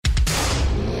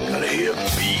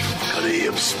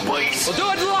spice. We'll do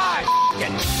it live.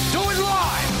 Do it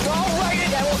live. I'll write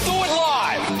it and we'll do it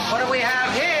live. What do we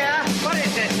have here? What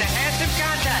is this? The handsome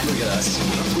contest. Look at us.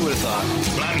 Who would have thought?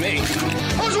 Not me.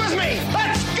 Who's with me?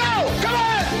 Let's go! Come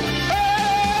on!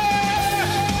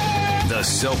 The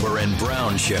Soper and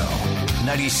Brown Show.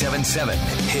 97.7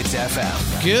 Hits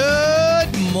FM.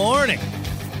 Good morning.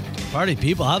 Party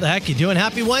people, how the heck you doing?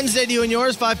 Happy Wednesday to you and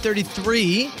yours,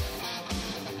 5:33.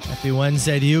 Happy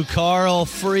Wednesday to you, Carl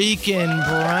freaking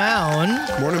Brown.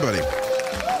 Morning, buddy.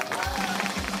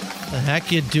 The heck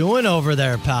you doing over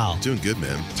there, pal? Doing good,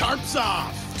 man. Tarps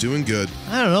off. Doing good.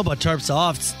 I don't know about tarps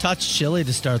off. It's a touch chilly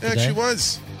to start the It day. actually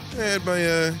was. I had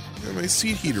my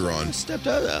seat heater on. Stepped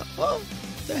out. Well,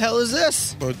 what the hell is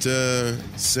this? About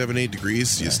 7-8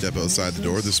 degrees. You step outside the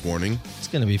door this morning. It's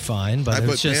going to be fine, but I it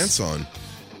put was just, pants on.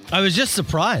 I was just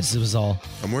surprised. It was all.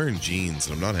 I'm wearing jeans,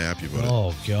 and I'm not happy about it.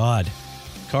 Oh, God.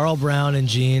 Carl Brown and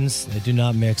jeans, they do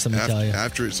not mix, let me tell you.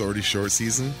 After it's already short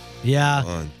season? Yeah.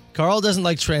 Come on. Carl doesn't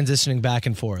like transitioning back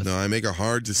and forth. No, I make a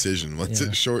hard decision. Once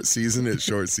it's short season, it's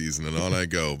short season, and on I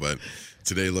go. But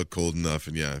today looked cold enough,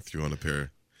 and I threw on a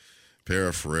pair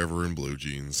of Forever in blue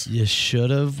jeans. You should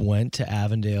have went to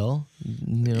Avondale,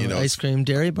 ice cream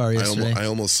dairy bar yesterday. I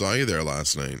almost saw you there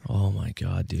last night. Oh my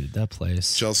God, dude, that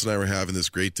place. Chelsea and I were having this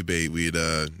great debate. We'd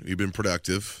been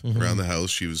productive around the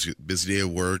house. She was a busy day at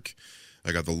work.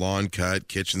 I got the lawn cut,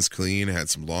 kitchen's clean, had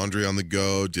some laundry on the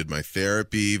go, did my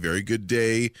therapy, very good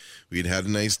day. We'd had a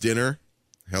nice dinner,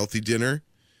 healthy dinner.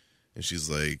 And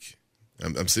she's like,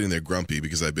 I'm sitting there grumpy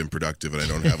because I've been productive and I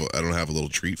don't have a little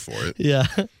treat for it. Yeah.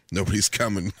 Nobody's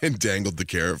come and dangled the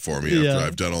carrot for me after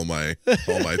I've done all my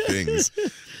things.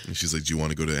 And she's like, do you want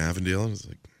to go to Avondale? And I was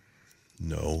like,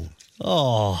 no.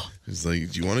 Oh. She's like,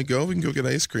 do you want to go? We can go get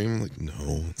ice cream. I'm like,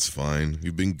 no, it's fine.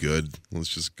 You've been good. Let's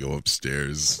just go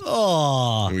upstairs.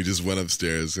 Oh. And we just went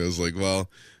upstairs. I was like, well,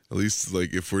 at least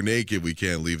like if we're naked, we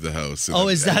can't leave the house. And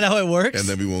Is that how it works? And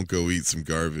then we won't go eat some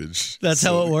garbage. That's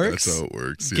how it works? That's how it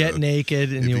works. Get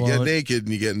naked and if you won't. get naked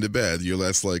and you get into bed, you're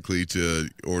less likely to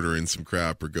order in some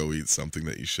crap or go eat something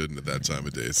that you shouldn't at that time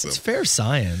of day. So it's fair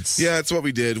science. yeah, it's what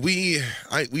we did. We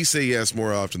say yes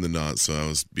more often than not, so I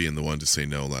was being the one to say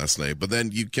no last night. But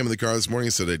then you came in the car this morning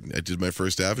and said I did my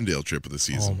first Avondale trip of the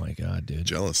season. Oh my God, dude.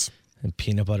 Jealous. And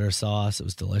peanut butter sauce. It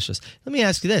was delicious. Let me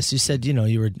ask you this. You said,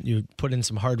 you put in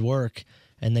some hard work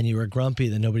and then you were grumpy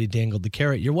that nobody dangled the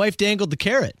carrot. Your wife dangled the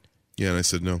carrot. Yeah, and I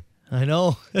said no. I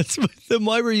know. Then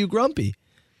why were you grumpy?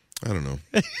 I don't know.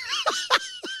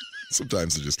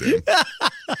 Sometimes I just am.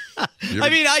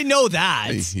 I know that.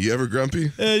 Hey, you ever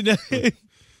grumpy?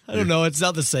 I don't know. It's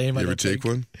not the same. You ever take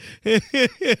one? You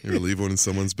ever leave one in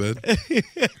someone's bed?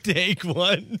 Take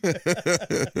one. I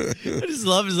just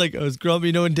love it. It's like I was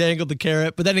grumpy. No one dangled the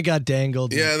carrot, but then it got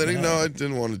dangled. Yeah, then I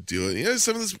didn't want to do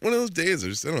it. One of those days.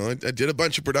 I don't know. I did a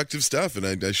bunch of productive stuff, and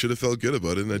I should have felt good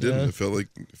about it, and I didn't. Yeah. I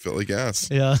felt like ass.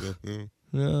 Yeah. So,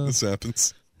 Yeah. This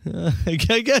happens. I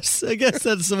guess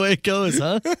that's the way it goes,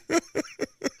 huh?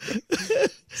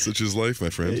 Such is life, my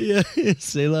friend. Yeah.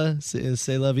 C'est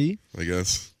la vie. I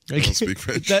guess. I don't speak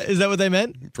French. Is that what they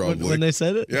meant? Probably. When they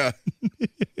said it? Yeah.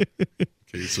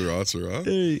 Okay, sirrah.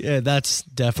 Yeah, that's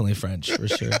definitely French for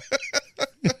sure.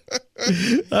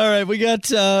 All right, we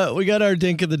got our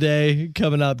dink of the day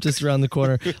coming up just around the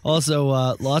corner. Also,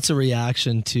 lots of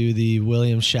reaction to the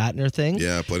William Shatner thing.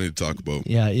 Yeah, plenty to talk about.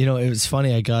 Yeah, it was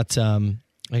funny. I got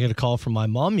a call from my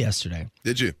mom yesterday.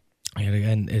 Did you?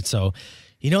 And it's so.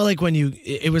 Like when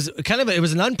it was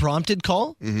an unprompted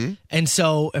call. Mm-hmm. And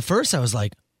so at first I was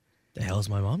like, the hell is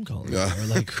my mom calling? Yeah, or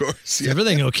like, of course. Is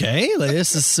everything okay? Like,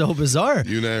 this is so bizarre.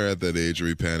 You and I are at that age where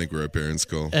we panic where our parents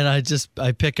call. And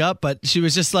I pick up, but she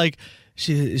was just like,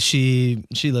 she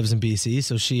lives in BC,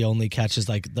 so she only catches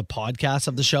like the podcast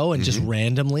of the show and just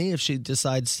randomly if she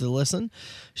decides to listen.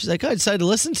 She's like, I decided to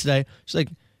listen today. She's like,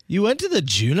 you went to the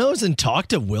Junos and talked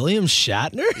to William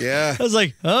Shatner? Yeah. I was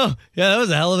like, oh, yeah, that was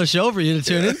a hell of a show for you to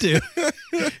tune into.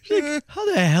 She's like, how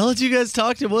the hell did you guys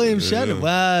talk to William Shatner?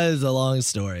 Well, it's a long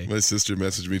story. My sister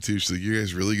messaged me too. She's like, you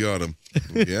guys really got him.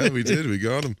 Yeah, we did. We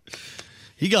got him.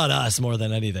 He got us more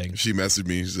than anything. She messaged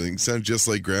me. She's like, sound just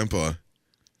like Grandpa.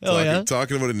 Oh,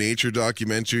 Talking about a nature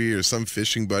documentary or some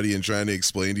fishing buddy and trying to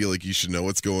explain to you like you should know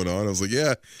what's going on. I was like,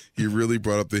 yeah, he really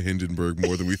brought up the Hindenburg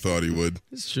more than we thought he would.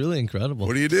 It's truly incredible.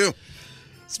 What do you do?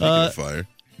 Speaking of fire.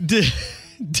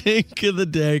 Dink of the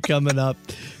day coming up.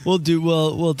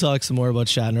 We'll talk some more about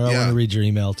Shatner. I want to read your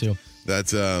email too.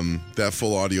 That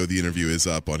full audio of the interview is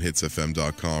up on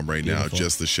hitsfm.com right now. Beautiful.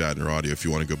 Just the Shatner audio if you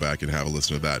want to go back and have a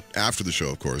listen to that after the show,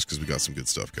 of course, because we got some good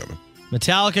stuff coming.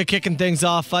 Metallica kicking things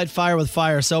off. Fight fire with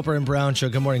fire. Soper and Brown Show.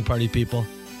 Good morning, party people.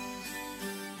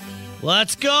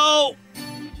 Let's go.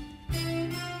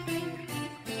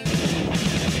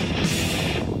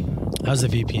 How's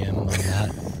the VPN on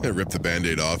that? Rip the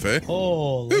Band-Aid off, eh?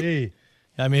 Holy.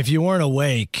 I mean, if you weren't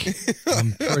awake,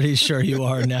 I'm pretty sure you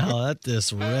are now. That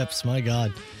just rips. My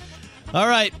God. All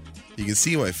right. You can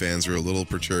see why fans are a little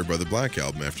perturbed by the Black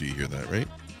Album after you hear that, right?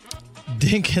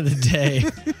 Dink of the day.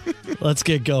 Let's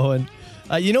get going.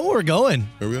 You know where we're going?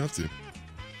 Where are we off to?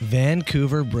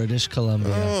 Vancouver, British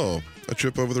Columbia. Oh, a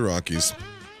trip over the Rockies.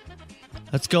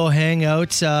 Let's go hang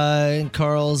out in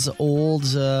Carl's old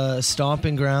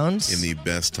stomping grounds. In the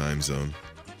best time zone.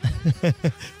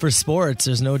 For sports,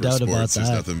 there's no doubt about that. There's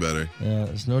nothing better. Yeah,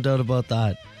 there's no doubt about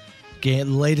that.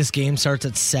 Latest game starts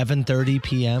at 7:30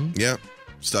 p.m. Yeah.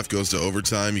 Stuff goes to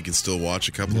overtime. You can still watch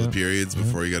a couple of periods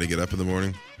before you got to get up in the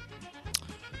morning.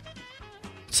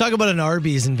 Let's talk about an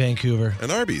Arby's in Vancouver.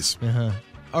 And Arby's.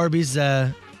 Arby's,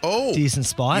 decent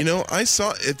spot. You know, I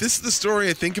saw, if this is the story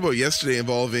I think about yesterday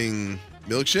involving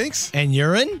milkshakes. And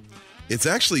urine? It's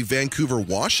actually Vancouver,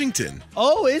 Washington.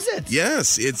 Oh, is it?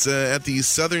 Yes, it's at the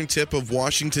southern tip of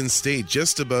Washington State,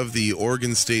 just above the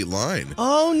Oregon State line.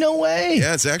 Oh, no way.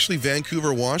 Yeah, it's actually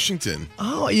Vancouver, Washington.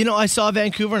 Oh, you know, I saw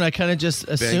Vancouver and I kind of just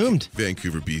assumed.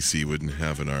 Vancouver, BC wouldn't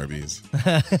have an Arby's.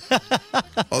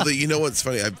 Although, you know what's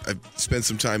funny? I've spent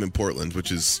some time in Portland,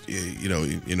 which is, you know,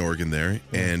 in Oregon there.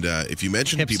 And if you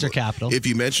mention to people, capital. If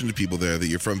you mention to people there that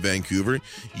you're from Vancouver,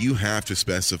 you have to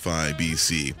specify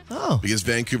BC. Oh. Because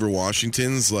Vancouver, Washington's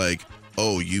like,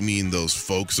 oh, you mean those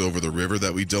folks over the river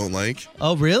that we don't like?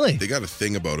 Oh, really? They got a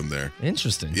thing about them there.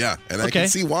 Interesting. Yeah, and I can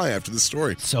see why after the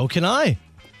story. So can I.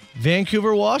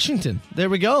 Vancouver, Washington. There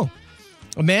we go.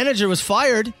 A manager was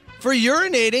fired for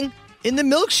urinating in the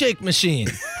milkshake machine.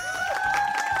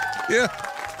 Yeah.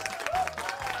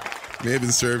 May have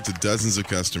been served to dozens of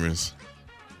customers.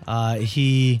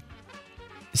 He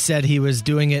said he was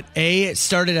doing it. It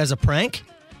started as a prank.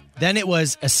 Then it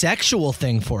was a sexual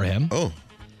thing for him. Oh.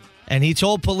 And he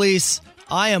told police,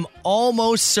 I am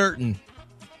almost certain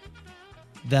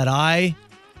that I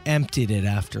emptied it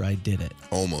after I did it.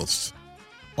 Almost.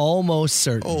 Almost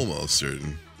certain. Almost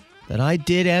certain. That I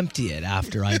did empty it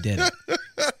after I did it.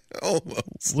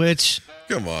 Almost. Which.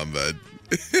 Come on, bud.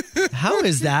 How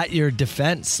is that your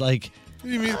defense? Like, what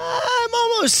do you mean? I'm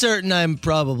almost certain I'm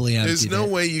probably emptied There's no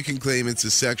it. way you can claim it's a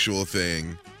sexual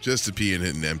thing just to pee in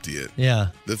it and empty it. Yeah.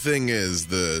 The thing is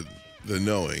the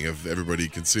knowing of everybody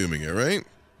consuming it, right?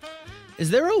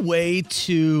 Is there a way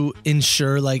to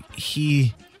ensure, like,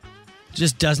 he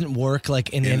just doesn't work, like,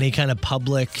 in any kind of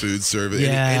public food service,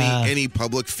 yeah. any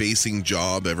public facing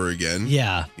job ever again?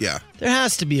 Yeah. Yeah. There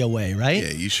has to be a way, right?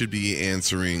 Yeah, you should be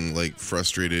answering, like,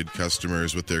 frustrated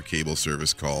customers with their cable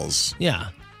service calls. Yeah.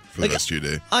 For the rest of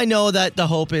your day. I know that the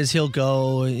hope is he'll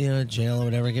go, jail or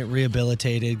whatever, get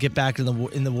rehabilitated, get back in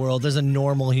the world as a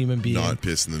normal human being. Not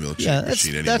piss in the milkshake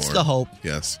machine anymore. That's the hope.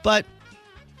 Yes. But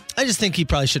I just think he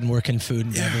probably shouldn't work in food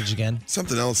and beverage again.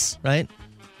 Something else. Right?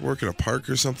 Work in a park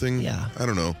or something. Yeah. I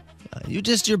don't know.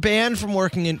 You're banned from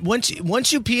working in once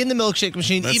you pee in the milkshake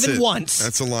machine, once.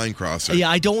 That's a line crosser. Yeah,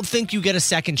 I don't think you get a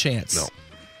second chance. No.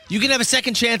 You can have a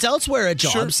second chance elsewhere at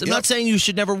jobs. Sure, I'm not saying you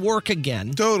should never work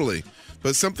again. Totally.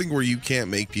 But something where you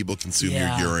can't make people consume your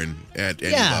urine at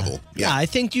any level. Yeah, I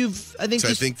think I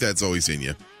think that's always in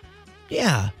you.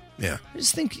 Yeah. Yeah. I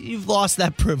just think you've lost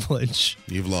that privilege.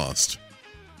 You've lost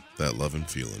that love and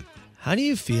feeling. How do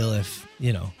you feel if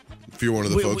if you're one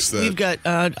of the folks that we've got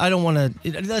I don't want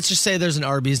to, let's just say there's an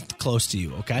Arby's close to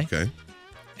you, okay? Okay.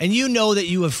 And you know that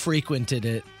you have frequented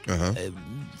it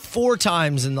 4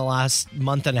 times in the last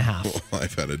month and a half. Well,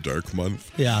 I've had a dark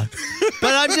month. Yeah.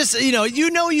 But I'm just,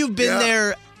 you've been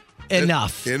there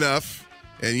enough. Enough.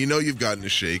 And you've gotten a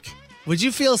shake. Would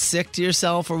you feel sick to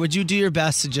yourself, or would you do your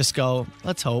best to just go,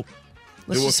 let's hope.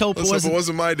 Let's just hope it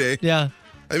wasn't my day. Yeah.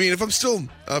 I mean, if I'm still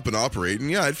up and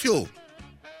operating, I'd feel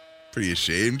pretty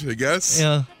ashamed, I guess.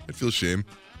 Yeah. I'd feel shame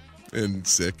and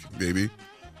sick, maybe.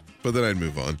 But then I'd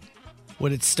move on.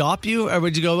 Would it stop you, or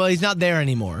would you go, well, he's not there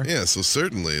anymore? Yeah, so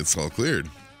certainly it's all cleared.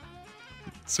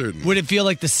 Certainly. Would it feel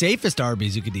like the safest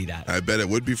Arby's you could eat at? I bet it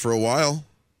would be for a while.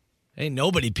 Ain't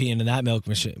nobody peeing in that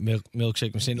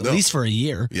milkshake machine, at least for a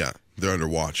year. Yeah, they're under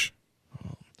watch.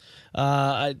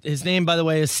 His name, by the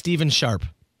way, is Stephen Sharp.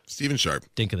 Stephen Sharp.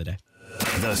 Dink of the day.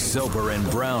 The Soper and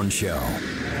Brown Show.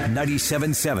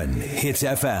 97.7 Hits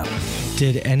FM.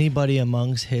 Did anybody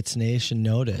amongst Hits Nation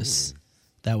notice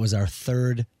that was our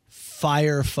third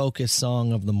fire-focused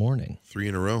song of the morning? 3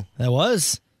 in a row. That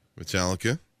was.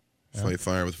 Metallica, Fight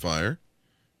Fire with Fire.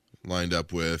 Lined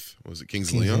up with, what was it,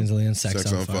 Kings of Leon? Kings of Leon,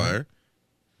 Sex on Fire.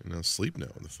 And now Sleep Now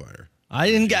in the Fire. I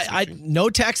didn't get, no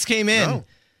text came in. No.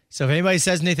 So if anybody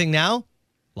says anything now,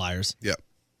 liars. Yep.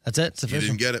 That's it. It's You official.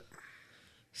 didn't get it.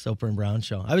 Soper and Brown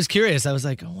Show. I was curious. I was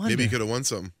like, I wonder. Maybe you could have won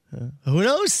something. Who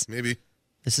knows? Maybe.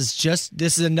 This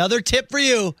is another tip for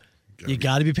you. You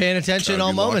got to be paying attention in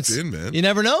all moments. In, man. You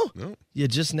never know. No. You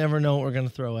just never know what we're going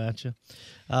to throw at you.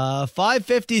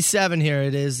 5:57 here.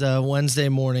 It is Wednesday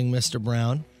morning, Mr.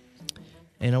 Brown.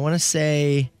 And I want to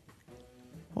say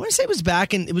it was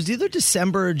it was either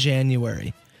December or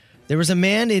January. There was a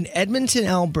man in Edmonton,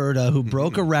 Alberta who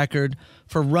broke a record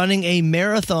for running a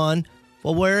marathon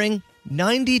while wearing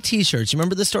 90 T-shirts. You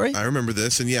remember the story? I remember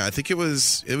this, and yeah, I think it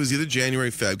was either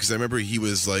January, Feb, because I remember he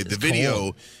was like the video,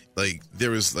 cold. like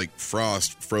there was like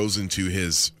frost frozen to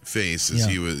his face as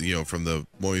he was, from the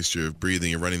moisture of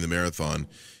breathing and running the marathon.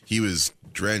 He was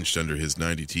drenched under his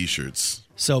 90 T-shirts.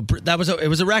 So it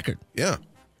was a record. Yeah,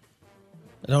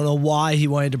 I don't know why he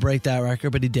wanted to break that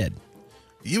record, but he did.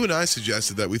 You and I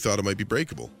suggested that we thought it might be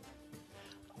breakable.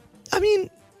 I mean,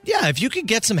 yeah, if you could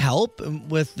get some help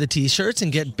with the T-shirts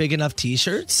and get big enough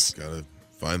T-shirts. Gotta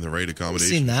find the right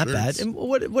accommodation. Seemed that bad. And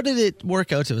what did it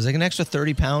work out to? It was like an extra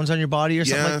 30 pounds on your body or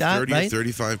something like that, 30 right? or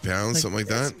 35 pounds, something like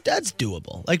that. That's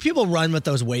doable. Like people run with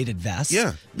those weighted vests.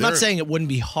 Yeah. I'm not saying it wouldn't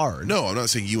be hard. No, I'm not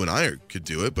saying you and I could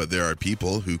do it, but there are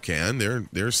people who can.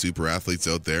 There are super athletes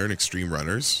out there and extreme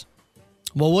runners.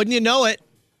 Well, wouldn't you know it?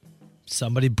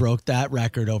 Somebody broke that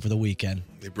record over the weekend.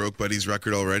 They broke Buddy's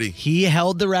record already. He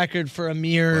held the record for a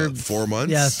mere 4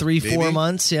 months. Yeah, 3-4 maybe?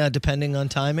 months. Yeah, depending on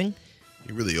timing.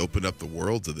 You really opened up the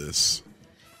world to this.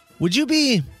 Would you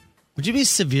be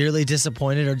severely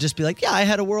disappointed, or just be like, yeah, I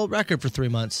had a world record for 3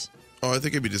 months? Oh, I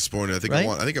think I'd be disappointed. I think Right?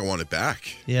 I want it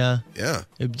back. Yeah. Yeah,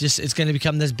 It's going to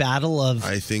become this battle of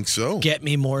I think so. get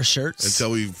me more shirts.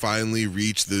 Until we finally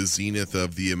reach the zenith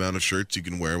of the amount of shirts you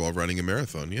can wear while running a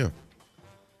marathon. Yeah.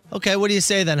 Okay, what do you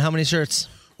say then? How many shirts?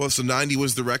 Well, so 90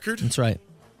 was the record. That's right.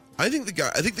 I think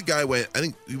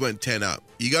he went 10 up.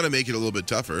 You got to make it a little bit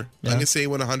tougher. Yeah. I'm gonna say he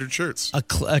went 100 shirts. A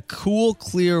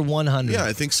clear 100. Yeah,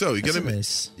 I think so. You got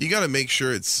nice. to make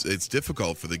sure it's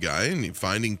difficult for the guy, and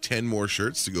finding 10 more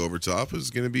shirts to go over top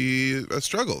is going to be a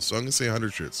struggle. So I'm going to say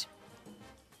 100 shirts.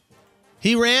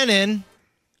 He ran in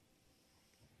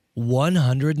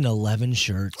 111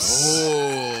 shirts.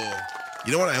 Oh,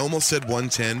 you know what? I almost said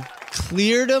 110.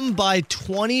 Cleared him by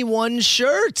 21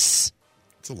 shirts.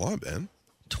 It's a lot, man.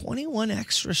 21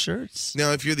 extra shirts.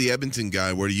 Now, if you're the Edmonton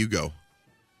guy, where do you go?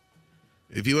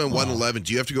 If you went 111,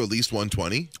 do you have to go at least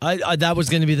 120? I that was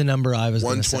going to be the number I was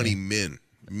going to say. 120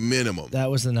 minimum. That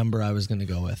was the number I was going to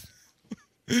go with.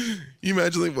 You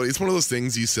imagine, like, it's one of those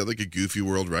things you set like a goofy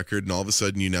world record, and all of a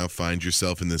sudden you now find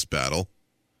yourself in this battle.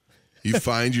 You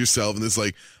find yourself in this,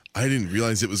 like, I didn't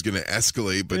realize it was going to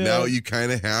escalate, but now you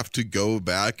kind of have to go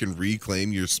back and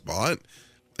reclaim your spot.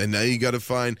 And now you got to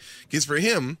find, because for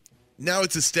him, now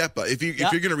it's a step up. If you're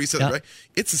going to reset the record,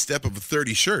 it's a step up of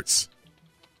 30 shirts.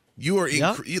 You are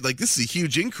like, this is a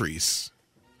huge increase.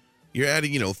 You're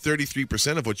adding,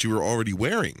 33% of what you were already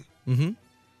wearing. Mm-hmm.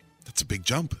 That's a big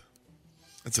jump.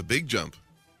 That's a big jump.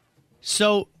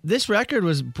 So this record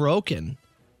was broken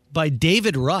by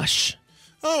David Rush.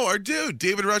 Oh, our dude.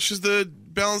 David Rush is the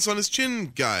balance on his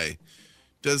chin guy.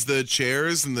 Does the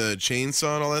chairs and the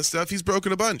chainsaw and all that stuff. He's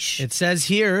broken a bunch. It says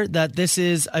here that this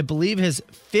is, I believe, his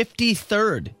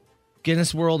 53rd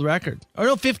Guinness World Record. Or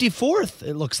no, 54th,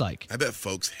 it looks like. I bet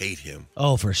folks hate him.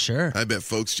 Oh, for sure. I bet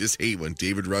folks just hate when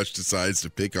David Rush decides to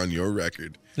pick on your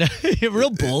record. Real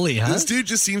bully, huh? This dude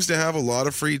just seems to have a lot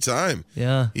of free time.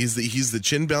 Yeah. He's the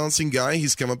chin balancing guy.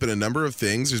 He's come up in a number of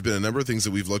things. There's been a number of things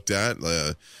that we've looked at.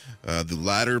 The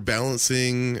ladder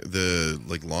balancing, the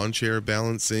lawn chair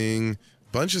balancing,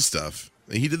 bunch of stuff.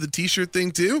 He did the t-shirt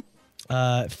thing too.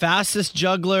 Fastest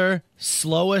juggler,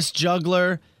 slowest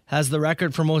juggler, has the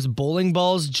record for most bowling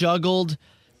balls juggled,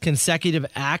 consecutive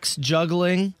axe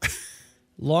juggling,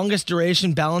 longest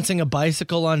duration balancing a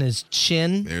bicycle on his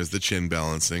chin. There's the chin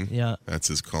balancing. Yeah. That's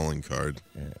his calling card.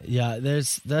 Yeah,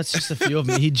 that's just a few of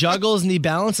them. He juggles and he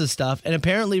balances stuff, and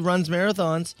apparently runs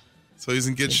marathons. So he's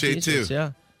in good shape too.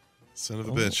 Yeah. Son of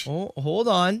a bitch. Oh, hold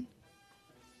on.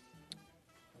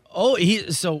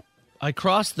 So I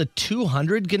crossed the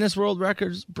 200 Guinness World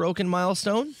Records broken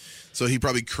milestone. So he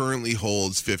probably currently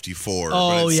holds 54, Oh,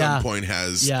 but at yeah. some point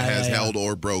has Yeah. held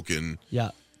or broken.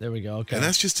 Yeah, there we go. Okay. And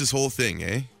that's just his whole thing,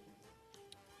 eh?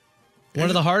 One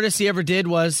of the hardest he ever did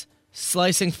was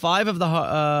slicing 5 of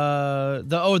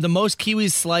the most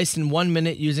kiwis sliced in 1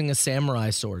 minute using a samurai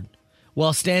sword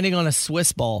while standing on a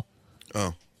Swiss ball.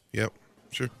 Oh, yep,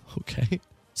 sure. Okay.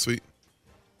 Sweet.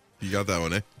 You got that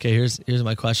one, eh? Okay, here's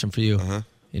my question for you. Uh-huh.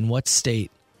 In what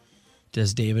state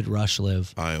does David Rush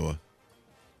live? Iowa.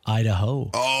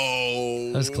 Idaho.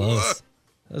 Oh. That was close.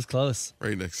 That was close.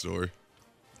 Right next door.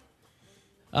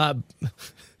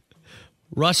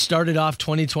 Rush started off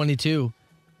 2022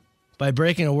 by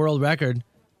breaking a world record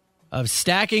of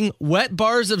stacking wet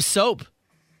bars of soap.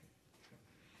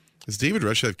 Does David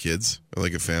Rush have kids or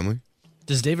like a family?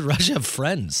 Does David Rush have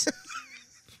friends?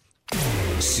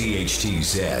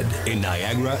 CHTZ in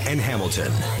Niagara and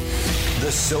Hamilton.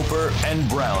 The Soper and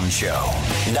Brown Show.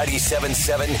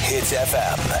 97.7 Hits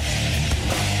FM.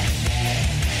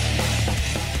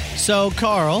 So,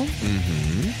 Carl,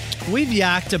 we've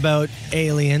yacked about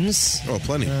aliens Oh,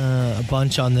 plenty. a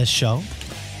bunch on this show.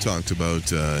 Talked about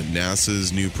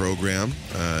NASA's new program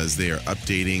as they are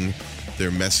updating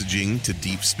their messaging to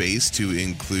deep space to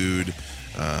include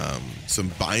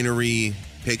some binary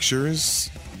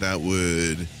pictures that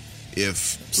would,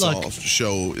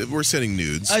 show we're sending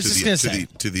nudes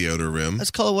to the outer rim.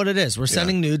 Let's call it what it is. We're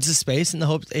sending nudes to space in the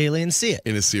hope aliens see it.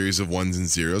 In a series of ones and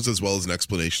zeros, as well as an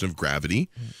explanation of gravity.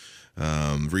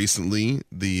 Recently,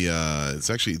 it's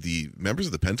actually the members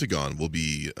of the Pentagon will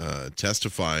be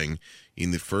testifying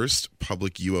in the first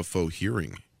public UFO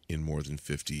hearing in more than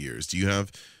 50 years. Do you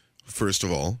have, first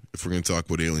of all, if we're going to talk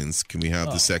about aliens, can we have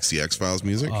the sexy X-Files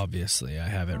music? Obviously, I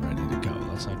have it ready to go.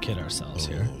 Let's not kid ourselves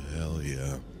here. Oh, hell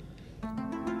yeah.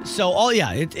 So,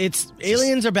 it's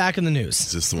aliens are back in the news.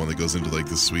 Is this the one that goes into like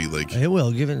the sweet, like... It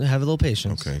will. Have a little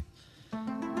patience. Okay.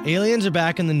 Aliens are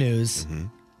back in the news.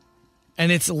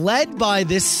 And it's led by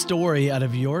this story out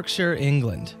of Yorkshire,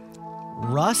 England.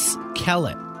 Russ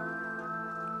Kellett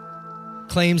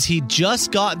claims he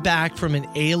just got back from an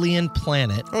alien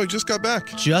planet. Oh, he just got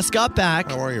back. Just got back.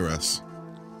 How are you, Russ?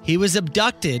 He was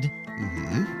abducted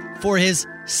for his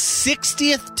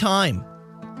 60th time.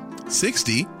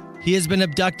 60? He has been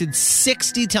abducted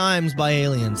 60 times by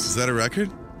aliens. Is that a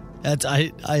record?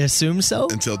 I assume so.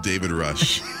 Until David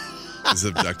Rush is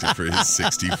abducted for his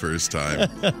 61st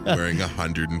time, wearing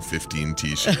 115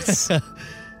 T-shirts.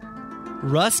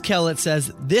 Russ Kellett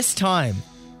says this time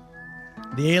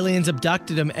the aliens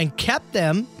abducted him and kept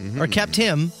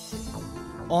him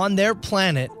on their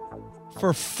planet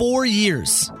for 4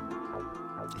 years.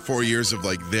 4 years of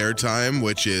like their time,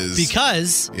 which is...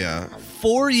 Because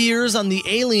 4 years on the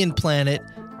alien planet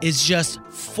is just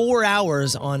 4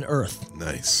 hours on Earth.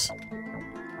 Nice.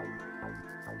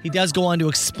 He does go on to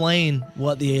explain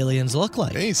what the aliens look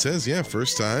like. Hey, he says,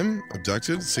 first time,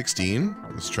 abducted, 16.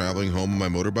 I was traveling home on my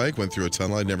motorbike, went through a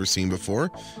tunnel I'd never seen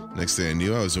before. Next thing I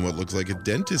knew, I was in what looked like a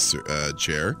dentist's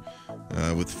chair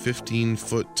with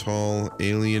 15-foot tall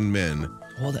alien men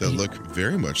that look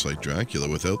very much like Dracula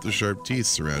without the sharp teeth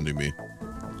surrounding me.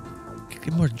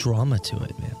 Get more drama to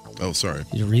it, man. Oh, sorry.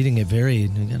 You're reading it very,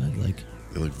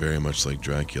 They look very much like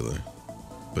Dracula,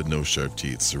 but no sharp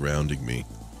teeth surrounding me.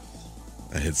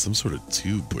 I had some sort of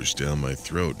tube pushed down my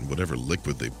throat, and whatever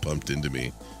liquid they pumped into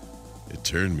me, it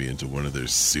turned me into one of their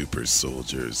super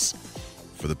soldiers.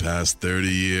 For the past 30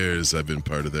 years, I've been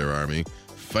part of their army,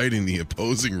 fighting the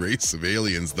opposing race of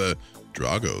aliens, the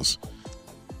Dragos,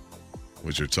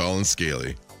 which are tall and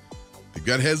scaly. They've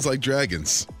got heads like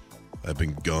dragons. I've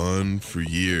been gone for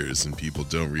years, and people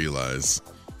don't realize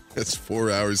that's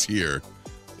 4 hours here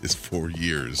is 4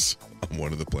 years on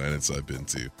one of the planets I've been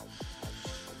to.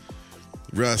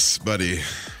 Russ, buddy,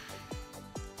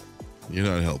 you're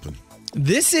not helping.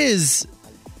 This is...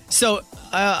 So,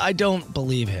 I don't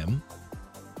believe him,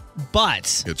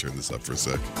 but... I'm going to turn this up for a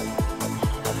sec.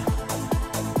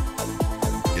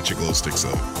 Get your glow sticks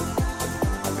out.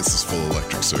 This is full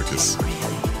electric circus.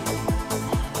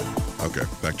 Okay,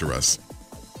 back to Russ.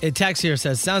 A text here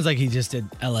says, sounds like he just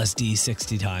did LSD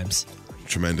 60 times.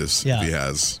 Tremendous. Yeah. If he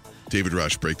has. David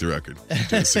Rush, break the record.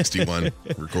 Do 61,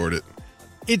 record it.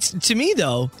 It's, to me,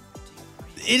 though,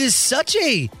 it is such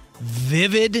a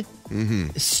vivid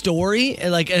story,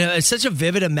 like such a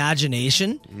vivid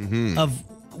imagination of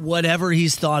whatever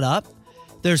he's thought up.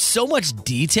 There's so much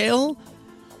detail.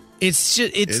 It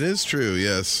is true,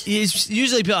 yes. He's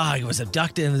usually people, he was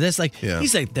abducted into this.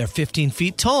 He's like, they're 15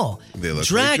 feet tall. They look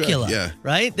Dracula, like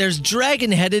right? There's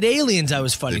dragon-headed aliens I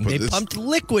was fighting. They pumped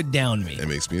liquid down me. It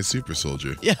makes me a super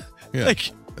soldier. Yeah. And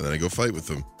then I go fight with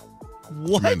them.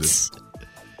 What? Tremendous.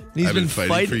 He's I've been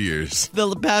fighting for years.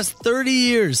 The past 30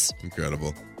 years.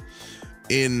 Incredible.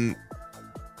 In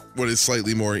what is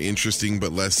slightly more interesting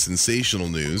but less sensational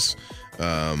news,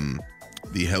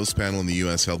 the House panel in the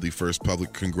U.S. held the first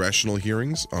public congressional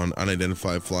hearings on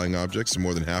unidentified flying objects in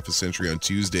more than half a century on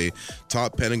Tuesday.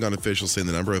 Top Pentagon officials saying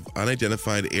the number of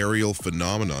unidentified aerial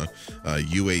phenomena,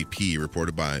 UAP,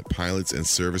 reported by pilots and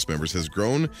service members has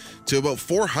grown to about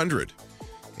 400.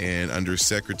 And under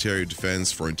Secretary of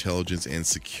Defense for Intelligence and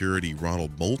Security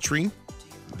Ronald Moultrie,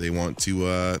 they want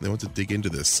to dig into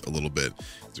this a little bit.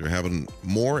 They're having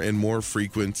more and more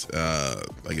frequent,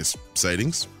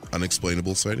 sightings,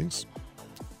 unexplainable sightings,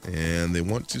 and they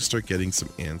want to start getting some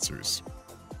answers.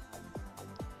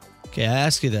 Okay, I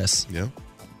ask you this. Yeah.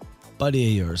 Buddy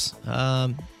of yours.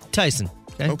 Tyson.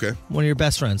 Okay. One of your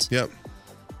best friends. Yep.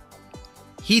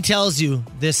 He tells you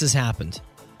this has happened.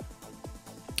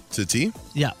 To T?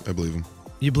 Yeah. I believe him.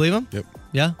 You believe him? Yep.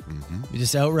 Yeah? You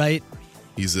just outright?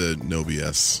 He's a no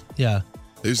BS. Yeah.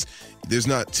 There's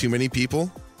not too many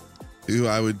people who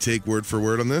I would take word for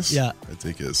word on this. Yeah. I'd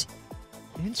take his.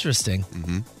 Interesting.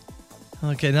 Mm-hmm.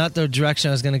 Okay, not the direction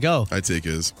I was going to go. I'd take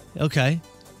his. Okay.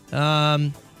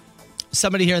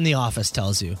 Somebody here in the office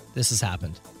tells you this has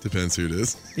happened. Depends who it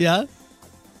is. Yeah?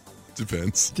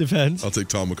 Depends. Depends. I'll take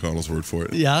Tom McConnell's word for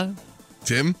it. Yeah?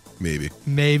 Tim? Maybe.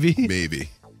 Maybe.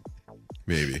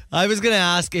 Maybe. I was going to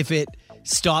ask if it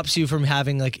stops you from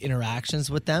having like interactions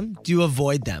with them. Do you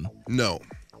avoid them? No.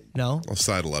 No? I'll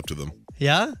sidle up to them.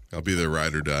 Yeah? I'll be their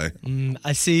ride or die.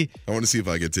 I see. I want to see if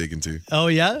I get taken to. Oh,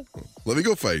 yeah? Let me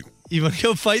go fight. You want to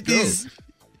go fight Go. these?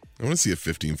 I want to see a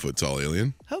 15-foot tall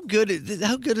alien. How good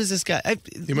is this guy?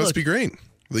 He must be great.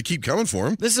 They keep coming for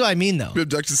him. This is what I mean, though. Been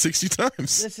abducted 60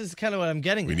 times. This is kind of what I'm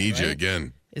getting. We at, need you right?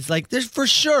 again. It's like there's for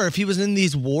sure if he was in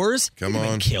these wars, Come he'd have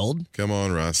been on. killed. Come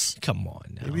on, Russ. Come on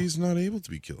now. Maybe he's not able to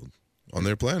be killed on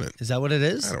their planet. Is that what it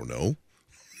is? I don't know.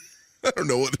 I don't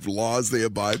know what laws they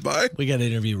abide by. We got to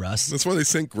interview Russ. That's why they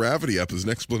sent gravity up as an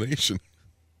explanation.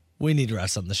 We need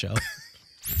Russ on the show.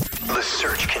 The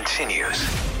search continues.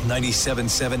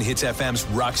 97.7 Hits FM's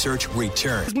Rock Search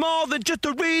returns. More than just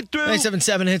a read through.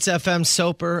 97.7 Hits FM,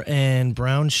 Soper and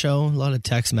Brown Show. A lot of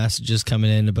text messages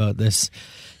coming in about this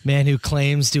man who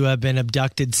claims to have been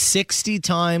abducted 60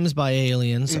 times by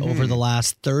aliens over the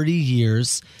last 30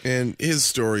 years. And his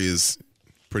story is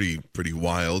pretty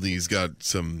wild. He's got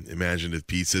some imaginative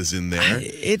pieces in there.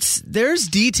 There's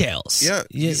details. Yeah,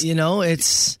 You know,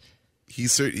 it's...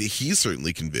 He's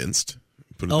certainly convinced.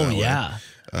 Put it that way. Yeah.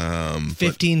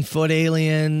 15-foot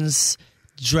aliens,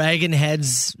 dragon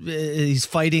heads. He's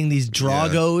fighting these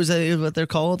Dragos, is what they're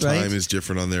called, right? Time is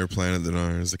different on their planet than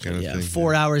ours, the kind of thing.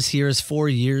 4 hours here is 4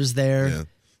 years there. Yeah.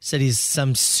 Said he's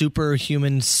some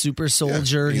superhuman super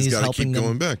soldier, and he's got to helping keep them.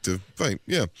 going back to fight.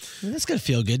 Yeah. That's gonna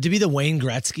feel good to be the Wayne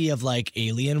Gretzky of like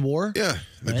Alien War. Yeah.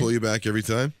 They Right? pull you back every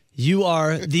time. You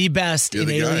are the best You're in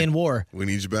the guy. Alien War. We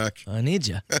need you back. I need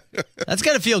you. That's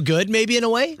gotta feel good, maybe in a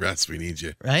way, Russ, we need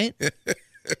you. right?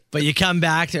 But you come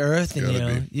back to Earth, and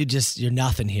Gotta you're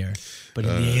nothing here, but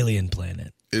in the alien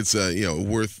planet. It's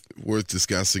worth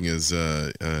discussing is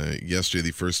yesterday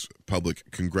the first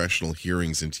public congressional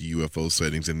hearings into UFO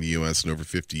sightings in the U.S. in over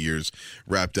 50 years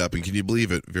wrapped up, and can you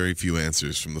believe it? Very few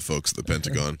answers from the folks at the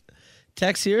Pentagon.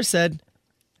 Text here said,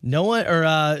 "No one,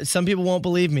 or some people won't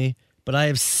believe me, but I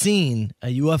have seen a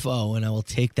UFO, and I will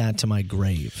take that to my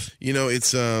grave." You know,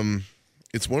 it's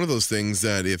one of those things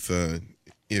that if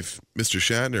Mr.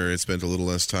 Shatner had spent a little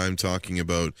less time talking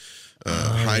about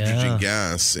hydrogen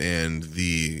gas and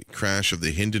the crash of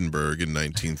the Hindenburg in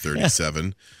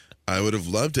 1937, I would have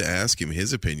loved to ask him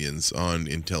his opinions on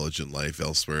intelligent life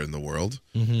elsewhere in the world.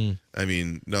 Mm-hmm. I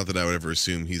mean, not that I would ever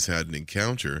assume he's had an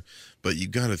encounter, but you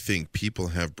got to think people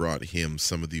have brought him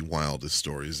some of the wildest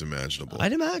stories imaginable.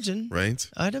 I'd imagine. Right?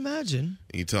 I'd imagine.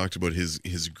 He talked about his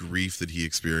grief that he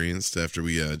experienced after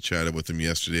we chatted with him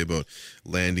yesterday about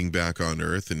landing back on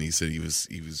Earth, and he said he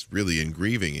was really in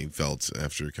grieving. He felt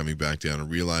after coming back down and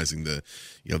realizing the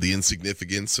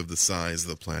insignificance of the size of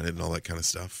the planet and all that kind of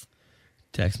stuff.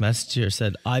 Text message here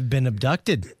said, "I've been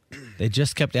abducted. They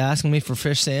just kept asking me for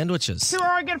fish sandwiches." Do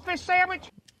I get a fish sandwich?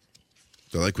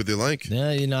 They like what they like. Yeah,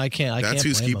 I can't. That's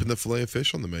who's blame keeping them. the fillet of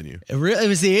fish on the menu It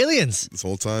was the aliens. this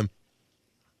whole time.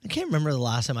 I can't remember the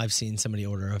last time I've seen somebody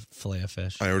order a fillet of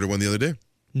fish. I ordered one the other day.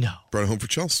 No. Brought it home for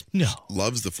Chelsea. No.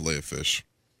 Loves the fillet of fish.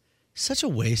 Such a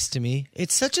waste to me.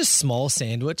 It's such a small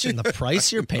sandwich, and the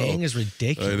price you're paying is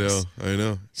ridiculous. I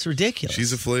know. It's ridiculous.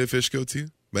 She's a fillet of fish go-to.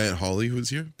 My Aunt Holly, who's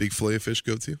here, big fillet of fish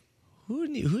go-to.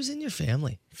 Who's in your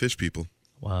family? Fish people.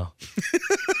 Wow.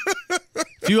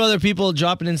 A few other people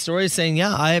dropping in stories saying,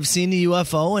 yeah, I have seen a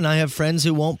UFO, and I have friends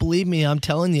who won't believe me. I'm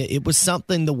telling you, it was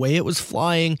something. The way it was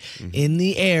flying in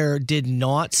the air did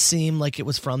not seem like it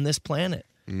was from this planet.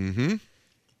 Mm-hmm.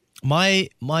 My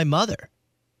mother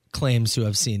claims to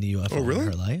have seen a UFO Oh, really? in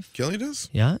her life. Kelly does?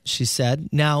 Yeah, she said.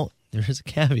 Now, there is a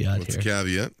caveat What's here. the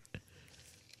caveat?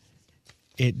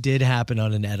 It did happen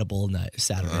on an edible night,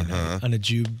 Saturday night, on a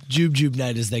jube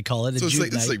night, as they call it. So Jube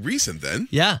it's night. like recent then.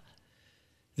 Yeah.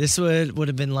 This would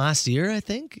have been last year, I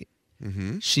think.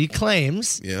 Mm-hmm. She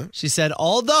claims. Yeah. She said,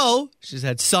 although, she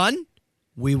said, son,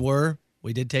 we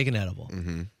did take an edible.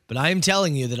 Mm-hmm. But I am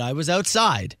telling you that I was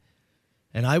outside,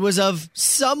 and I was of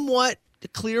somewhat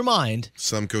clear mind.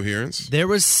 Some coherence. There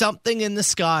was something in the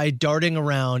sky darting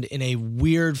around in a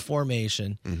weird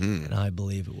formation, and I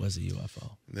believe it was a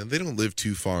UFO. Now, they don't live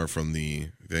too far from the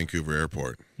Vancouver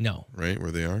airport, No. right?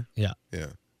 Where they are? Yeah. Yeah.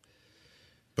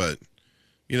 But,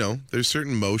 there's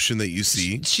certain motion that you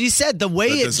see. She said the way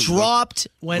That it doesn't dropped,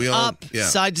 went up, yeah.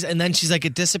 sides, and then she's like,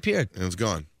 it disappeared. And it's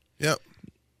gone. Yep.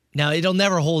 Now, it'll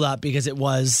never hold up because it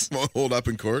was, Won't hold up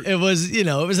in court. it was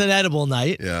an edible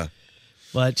night. Yeah.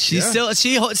 But she still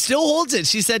holds it.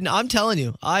 She said, "I'm telling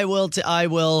you, I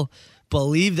will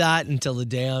believe that until the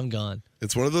day I'm gone."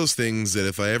 It's one of those things that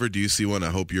if I ever do see one, I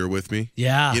hope you're with me.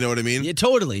 Yeah, You know what I mean? Yeah,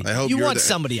 totally. I hope you you're want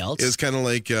somebody else. It's kind of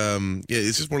like,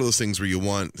 it's just one of those things where you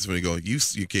want somebody to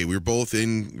go, we're both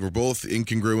in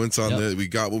congruence on Yep. we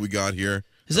got what we got here.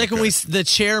 It's like when the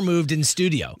chair moved in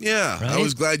studio. Yeah, right? I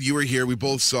was glad you were here. We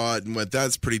both saw it and went,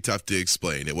 that's pretty tough to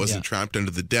explain. It wasn't trapped under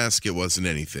the desk. It wasn't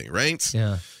anything, right?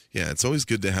 Yeah. Yeah, it's always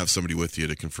good to have somebody with you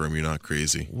to confirm you're not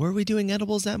crazy. Were we doing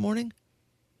edibles that morning?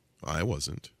 I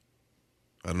wasn't.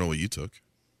 I don't know what you took.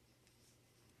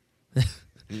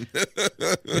 You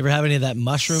ever have any of that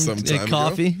mushroom Some time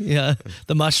coffee? ago? Yeah,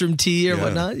 the mushroom tea or Yeah.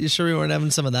 whatnot. You sure we weren't having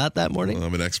some of that morning? Well,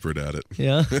 I'm an expert at it.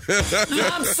 Yeah.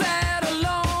 I'm sad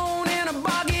alone in a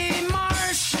boggy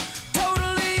marsh.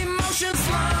 Totally motion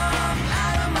slum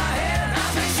out of my head.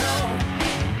 I think so.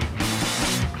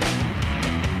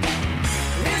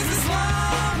 Is the slum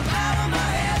out of my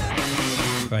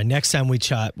head? All right. Next time we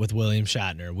chat with William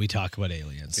Shatner, we talk about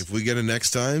aliens. If we get a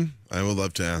next time, I would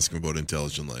love to ask him about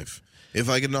intelligent life. If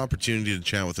I get an opportunity to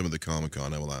chat with him at the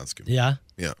Comic-Con, I will ask him. Yeah.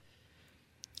 Yeah.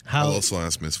 How? I'll also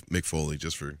ask Mick Foley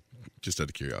just out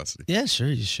of curiosity. Yeah, sure.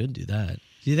 You should do that.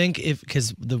 Do you think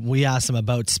because we asked him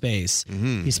about space,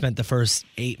 he spent the first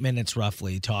 8 minutes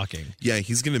roughly talking. Yeah,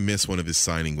 he's going to miss one of his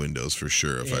signing windows for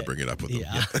sure if I bring it up with him.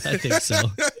 Yeah, I think so.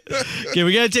 Okay,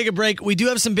 we got to take a break. We do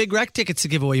have some Big Rec tickets to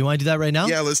give away. You want to do that right now?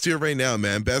 Yeah, let's do it right now,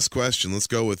 man. Best question. Let's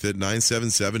go with it.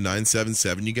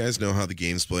 977-977. You guys know how the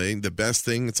game's playing. The best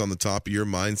thing that's on the top of your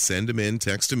mind, send them in,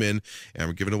 text them in, and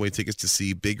we're giving away tickets to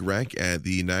see Big Rec at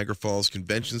the Niagara Falls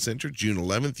Convention Center June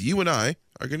 11th. You and I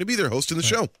are going to be there hosting the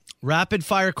show. Rapid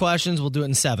fire questions. We'll do it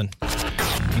in 7.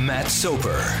 Matt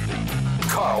Soper,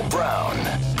 Carl Brown,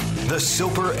 The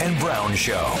Soper and Brown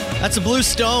Show. That's the Blue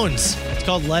Stones. It's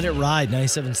called Let It Ride,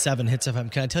 97.7 Hits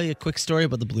FM. Can I tell you a quick story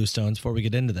about the Blue Stones before we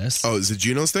get into this? Oh, is it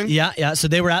Juno's thing? Yeah. So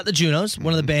they were at the Junos,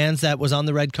 one of the bands that was on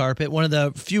the red carpet, one of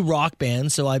the few rock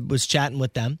bands. So I was chatting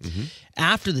with them.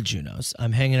 After the Junos,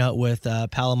 I'm hanging out with a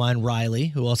pal of mine, Riley,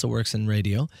 who also works in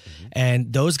radio.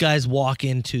 And those guys walk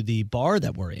into the bar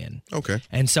that we're in. Okay.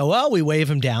 And so, we wave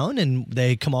them down and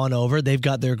they come on over. They've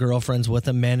got their girlfriends with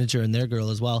them, manager and their girl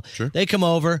as well. Sure. They come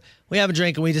over, we have a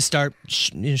drink, and we just start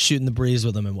shooting the breeze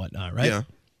with them and whatnot, right? Yeah.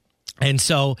 And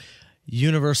so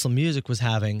Universal Music was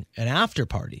having an after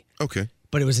party, Okay.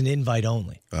 but it was an invite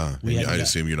only. I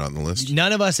assume you're not on the list.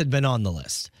 None of us had been on the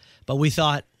list. But we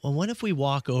thought, well, what if we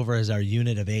walk over as our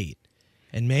unit of 8?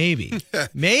 And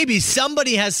maybe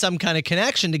somebody has some kind of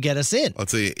connection to get us in. I'll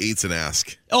tell you, 8's an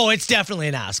ask. Oh, it's definitely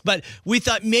an ask. But we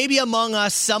thought maybe among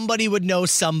us, somebody would know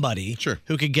somebody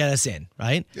who could get us in,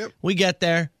 right? Yep. We get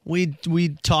there. We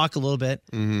talk a little bit.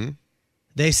 Mm-hmm.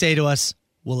 They say to us,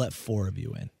 we'll let 4 of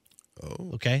you in.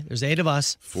 Oh. Okay? There's 8 of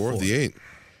us. 4 of the 8.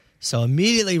 So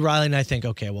immediately Riley and I think,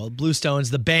 okay, well, Blue Stones,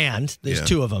 the band, there's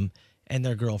 2 of them, and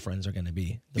their girlfriends are going to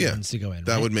be the ones to go in.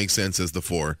 That right? would make sense as the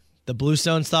 4. The Blue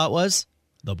Stones thought was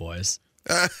the boys.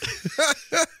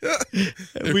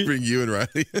 Bring you and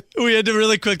Riley. We had to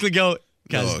really quickly go,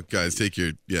 guys, guys, take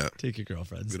your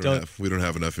girlfriends. We don't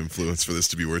have enough influence for this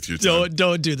to be worth your time.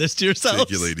 Don't do this to yourselves.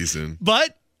 Take your ladies in.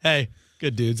 But hey,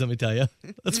 good dudes, let me tell you.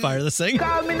 Let's fire this thing.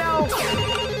 Call me now.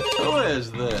 Who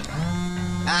is this?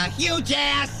 Huge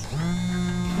ass.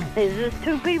 Is this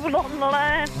 2 people on the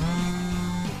line?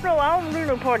 No, I don't do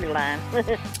no party line.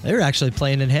 They were actually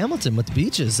playing in Hamilton with the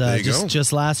Beaches There you go.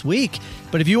 just last week.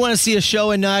 But if you want to see a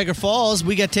show in Niagara Falls,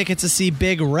 we got tickets to see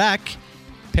Big Rec.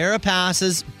 Pair of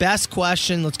passes. Best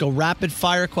question. Let's go rapid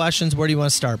fire questions. Where do you want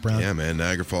to start, Brown? Yeah, man.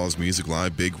 Niagara Falls Music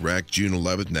Live, Big Rec, June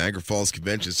 11th, Niagara Falls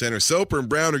Convention Center. Soper and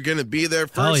Brown are going to be there.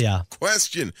 Hell First yeah.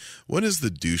 question. What is the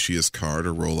douchiest car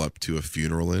to roll up to a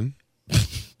funeral in?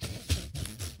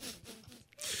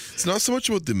 It's not so much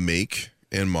about the make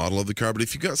and model of the car, but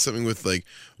if you got something with like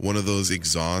one of those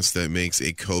exhausts that makes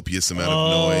a copious amount of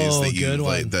noise that you good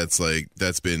one.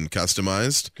 that's been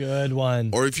customized, Good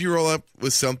one. or if you roll up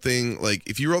with something like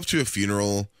if you roll up to a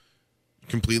funeral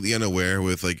completely unaware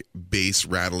with like bass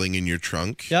rattling in your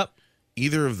trunk, Yep.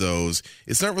 either of those,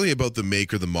 it's not really about the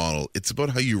make or the model. It's about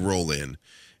how you roll in.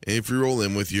 And if you roll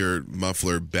in with your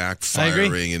muffler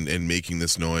backfiring and making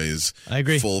this noise, I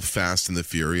agree. full Fast and the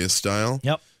Furious style,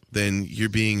 Yep. then you're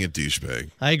being a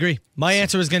douchebag. I agree. My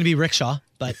answer was going to be rickshaw,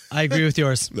 but I agree with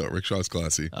yours. No, rickshaw's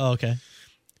classy. Oh, okay.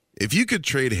 If you could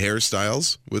trade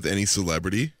hairstyles with any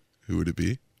celebrity, who would it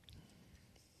be?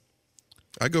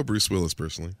 I go Bruce Willis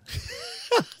personally.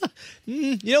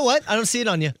 You know what? I don't see it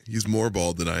on you. He's more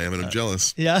bald than I am, and I'm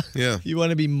jealous. Yeah? Yeah. You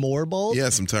want to be more bald?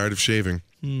 Yes, I'm tired of shaving.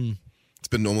 It's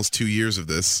been almost 2 years of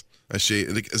this. I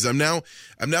shave because I'm now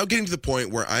getting to the point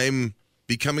where I'm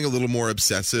becoming a little more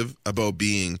obsessive about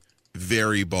being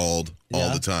very bald all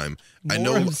Yeah. the time.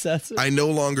 More obsessive? I no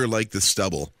longer like the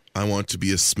stubble. I want to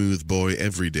be a smooth boy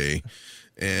every day,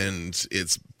 and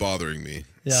it's bothering me.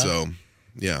 Yeah. So,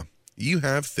 yeah. You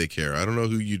have thick hair. I don't know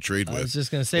who you trade with. I was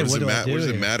just going to say, what what do I do What does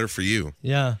it here? matter for you?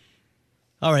 Yeah.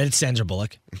 All right, it's Sandra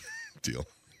Bullock. Deal.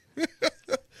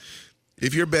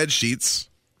 If your bed sheets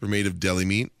were made of deli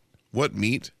meat, what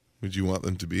meat would you want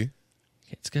them to be?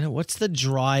 What's the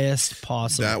driest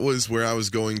possible? That was where I was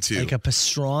going to. Like a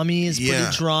pastrami is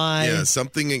pretty dry. Yeah,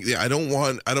 something. Yeah, I don't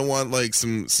want like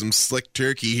some slick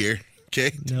turkey here.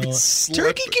 Okay. No. Slip-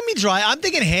 Turkey can be dry. I'm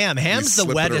thinking ham. Ham's the slip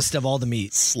it wettest of all the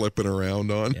meats. Slipping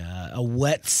around on. Yeah, a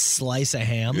wet slice of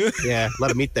ham. Yeah,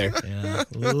 let him eat there. Yeah.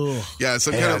 Ooh. Yeah,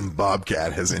 some kind of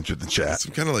Bobcat has entered the chat.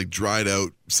 some kind of like dried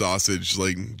out sausage,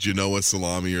 like Genoa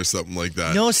salami or something like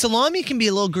that. No, salami can be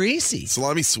a little greasy.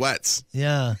 Salami sweats,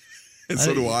 Yeah. and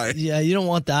so do I. Yeah, you don't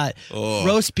want that. Oh.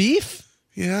 Roast beef?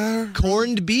 Yeah.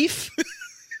 Corned beef?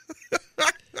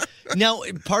 Now,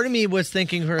 part of me was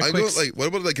thinking for a I quick... go like, what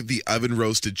about like the oven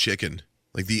roasted chicken?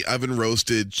 Like the oven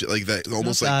roasted, like that,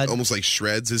 almost bad. like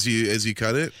shreds as you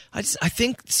cut it. I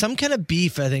think some kind of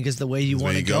beef, I think, is the way you the way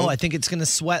want to you go. go? I think it's going to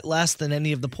sweat less than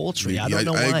any of the poultry. I Yeah, don't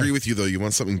know I why. agree with you though. You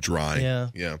want something dry. Yeah.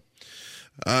 Yeah.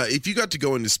 If you got to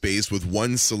go into space with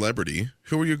one celebrity,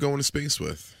 who are you going to space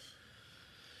with?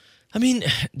 I mean,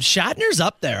 Shatner's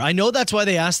up there. I know that's why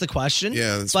they asked the question.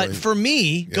 Yeah, that's But fine. for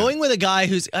me, going with a guy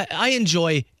who's I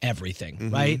enjoy everything,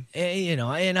 right? You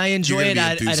know, and I enjoy Mm-hmm. You're it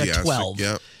gonna be at a enthusiastic. 12.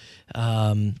 Yeah.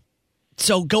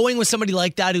 So going with somebody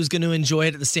like that who's going to enjoy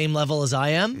it at the same level as I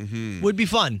am would be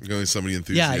fun. Going with somebody Yeah,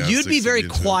 enthusiastic. you'd be very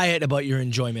somebody into it. quiet about your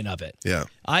enjoyment of it. Yeah.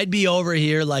 I'd be over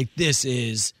here like this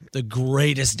is the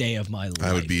greatest day of my life.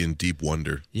 I would be in deep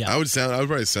wonder. Yeah. I would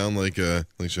probably sound like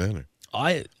Shatner.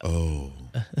 Oh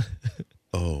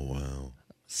wow.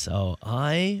 So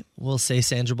I will say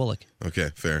Sandra Bullock.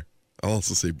 Okay, fair. I'll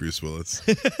also say Bruce Willis.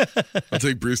 I'll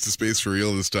take Bruce to space for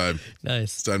real this time. It's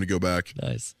Nice. time to go back.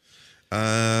 Nice.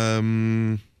 How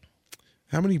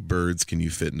many birds can you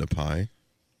fit in a pie?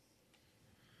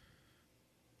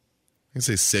 I can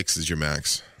say 6 is your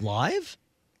max. Live?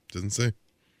 Doesn't say.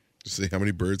 Just say how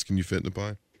many birds can you fit in a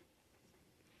pie?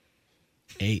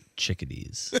 8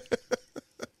 chickadees.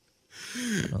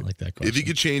 I don't like that question. If you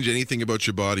could change anything about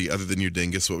your body other than your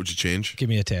dingus, what would you change? Give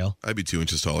me a tail. I'd be 2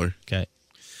 inches taller. Okay.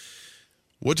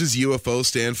 What does UFO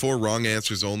stand for? Wrong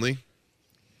answers only.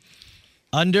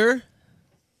 Under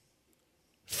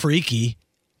freaky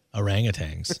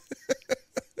orangutans.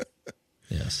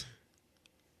 Yes.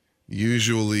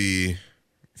 Usually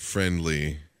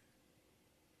friendly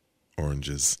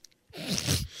oranges.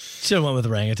 Should have went with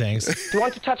orangutans. Do you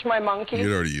want to touch my monkey?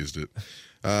 You'd already used it.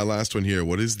 Last one here.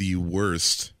 What is the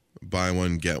worst buy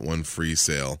one, get one free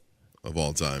sale of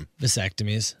all time?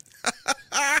 Vasectomies.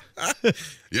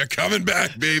 You're coming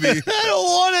back, baby. I don't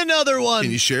want another one.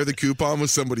 Can you share the coupon with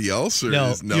somebody else? Or No,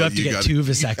 is- you have to get 2 You have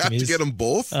vasectomies. to get them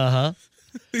both? Uh-huh.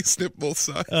 They snip both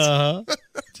sides.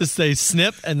 Just they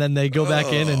snip and then they go back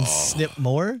in and snip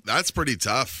more. That's pretty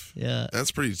tough. Yeah.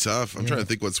 That's pretty tough. I'm trying to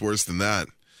think what's worse than that.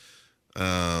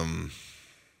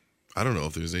 I don't know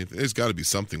if there's anything. There's got to be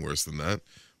something worse than that.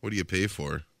 What do you pay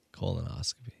for?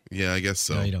 Colonoscopy. Yeah, I guess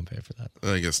so. No, you don't pay for that.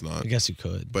 I guess not. I guess you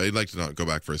could. But I'd like to not go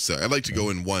back for a sec. I'd like to go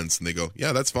in once and they go,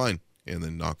 yeah, that's fine. And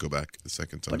then not go back the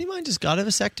second time. Buddy of mine just got a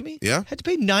vasectomy. Yeah? Had to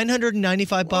pay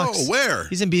 $995 bucks. Oh, where?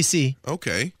 He's in BC.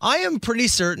 Okay. I am pretty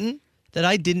certain that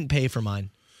I didn't pay for mine.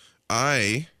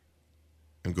 I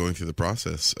am going through the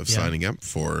process of Yeah. signing up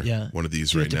for Yeah. one of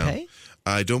these Do you right have now. to pay?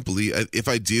 I don't believe if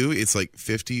I do, it's like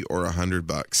 $50 or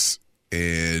 $100,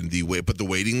 and the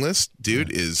waiting list,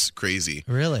 dude, is crazy.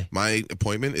 Really? My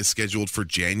appointment is scheduled for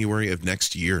January of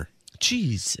next year.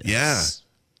 Jesus.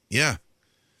 Yeah,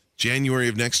 January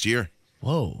of next year.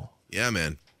 Whoa. Yeah,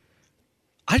 man.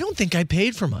 I don't think I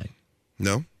paid for mine.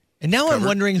 No, And now I'm Covered?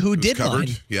 wondering who It was did covered.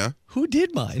 mine. Yeah. Who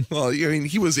did mine? Well, I mean,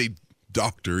 he was a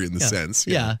doctor in the Yeah. sense.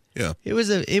 Yeah. Yeah. It was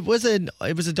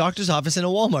a doctor's office in a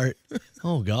Walmart.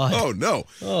 Oh God. Oh no.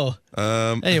 Oh.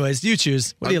 Anyways, you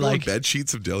choose. What do you I'm going like? Bed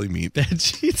sheets of deli meat. Bed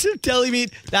sheets of deli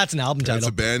meat. That's an album That's title.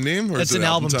 a band name, or That's is it an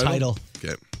album title.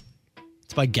 Okay.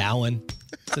 It's by Gowan.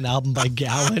 It's an album by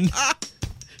Gowan.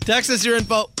 Text us your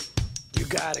info. You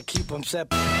gotta keep them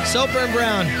separate. Soper and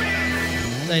Brown.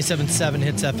 97.7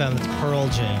 Hits FM. It's Pearl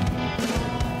Jam.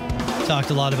 talked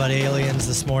a lot about aliens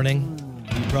this morning.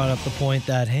 We brought up the point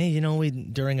that, hey, you know,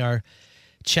 during our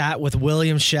chat with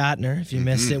William Shatner, if you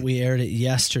missed it, we aired it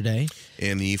yesterday.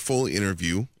 And the full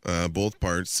interview, both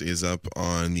parts, is up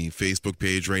on the Facebook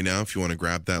page right now. If you want to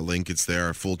grab that link, it's there.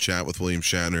 Our full chat with William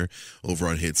Shatner over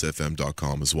on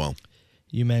hitsfm.com as well.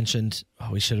 You mentioned,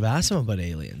 we should have asked him about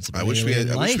aliens. I wish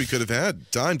we could have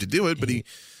had time to do it, but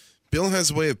Bill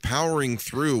has a way of powering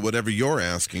through whatever you're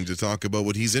asking to talk about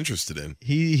what he's interested in.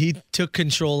 He took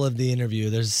control of the interview.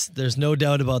 There's no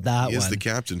doubt about that. He is the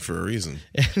captain for a reason.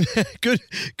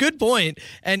 Good point.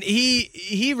 And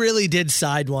he really did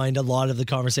sidewind a lot of the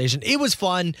conversation. It was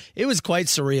fun. It was quite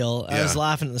surreal. I was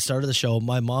laughing at the start of the show.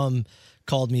 My mom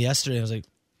called me yesterday. I was like,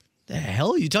 the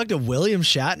hell? You talked to William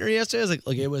Shatner yesterday? I was like,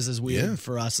 look, it was as weird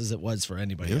for us as it was for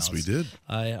anybody else. Yes, we did.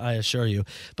 I assure you.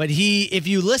 But if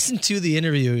you listened to the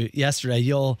interview yesterday,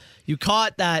 you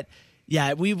caught that,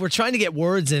 we were trying to get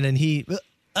words in, and he...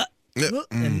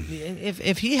 and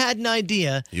if he had an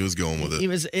idea... He was going with it. He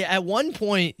was, at one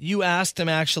point, you asked him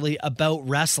actually about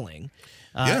wrestling.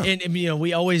 And, you know,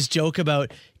 we always joke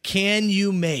about, can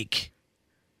you make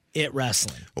it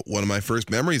wrestling? One of my first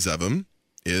memories of him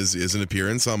is an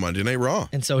appearance on Monday Night Raw.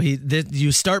 And so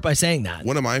you start by saying that.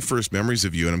 One of my first memories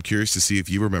of you, and I'm curious to see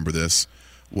if you remember this,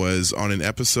 was on an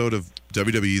episode of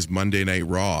WWE's Monday Night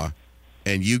Raw,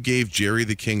 and you gave Jerry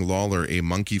the King Lawler a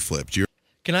monkey flip.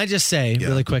 Can I just say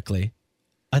really quickly,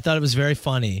 I thought it was very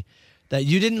funny that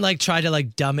you didn't try to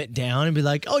dumb it down and be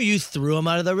like, oh, you threw him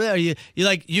out of the ring.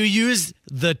 You used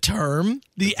the term,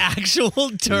 the actual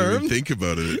term. You didn't think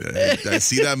about it. I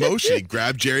see that motion. He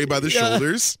grabbed Jerry by the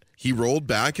shoulders. He rolled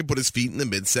back and put his feet in the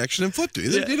midsection and flipped it.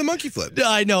 He did a monkey flip.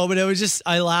 I know, but it was just,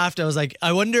 I laughed. I was like,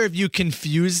 I wonder if you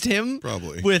confused him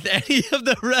with any of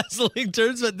the wrestling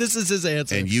terms, but this is his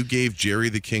answer. And you gave Jerry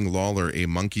the King Lawler a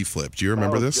monkey flip. Do you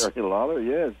remember this? Jerry Lawler,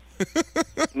 yes.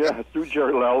 I threw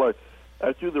Jerry Lawler.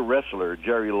 I threw the wrestler,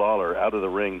 Jerry Lawler, out of the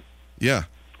ring. Yeah.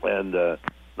 And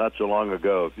not so long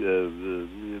ago,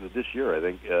 this year, I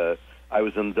think, I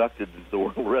was inducted into the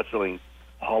World Wrestling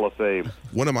Hall of Fame.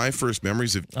 One of my first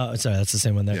memories of... Oh, sorry, that's the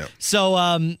same one there. Yeah. So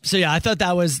I thought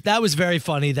that was very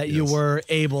funny that you were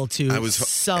able to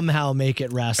somehow make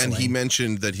it wrestling. And he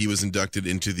mentioned that he was inducted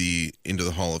into the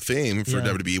Hall of Fame for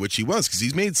WWE, which he was, because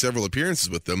he's made several appearances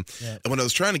with them. Yeah. And what I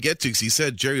was trying to get to, because he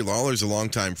said Jerry Lawler's a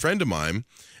longtime friend of mine,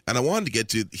 and I wanted to get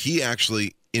to, he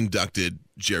actually inducted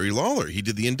Jerry Lawler. He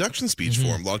did the induction speech for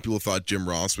him. A lot of people thought Jim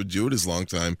Ross would do it, his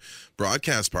longtime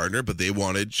broadcast partner, but they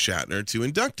wanted Shatner to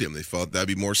induct him. They felt that'd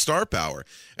be more star power.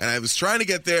 And I was trying to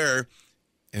get there,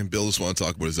 and Bill just wanted to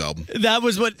talk about his album. That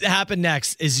was what happened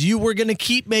next, is you were going to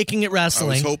keep making it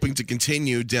wrestling. I was hoping to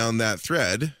continue down that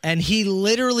thread. And he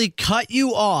literally cut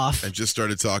you off. And just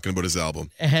started talking about his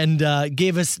album. And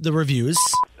gave us the reviews.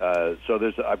 So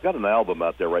I've got an album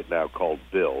out there right now called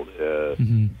Build.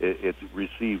 It's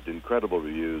received incredible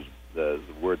reviews,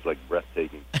 words like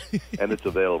breathtaking, and it's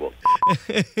available.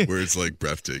 Words like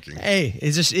breathtaking. Hey,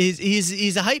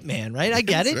 he's a hype man, right? I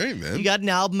get it. Right, man. You got an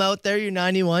album out there. You're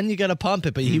 91. You got to pump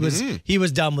it. But he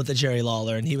was done with the Jerry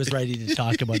Lawler, and he was ready to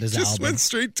talk about his just album. Went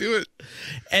straight to it.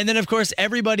 And then, of course,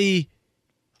 everybody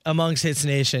amongst Hits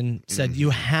Nation said you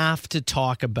have to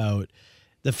talk about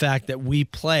the fact that we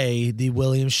play the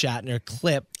William Shatner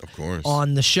clip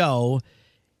on the show.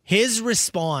 His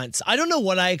response, I don't know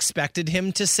what I expected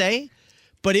him to say,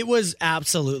 but it was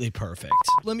absolutely perfect.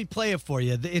 Let me play it for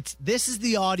you. This is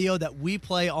the audio that we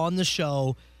play on the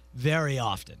show very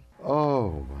often.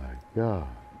 Oh, my God.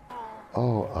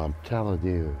 Oh, I'm telling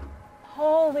you.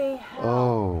 Holy hell.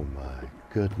 Oh, my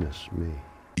goodness me.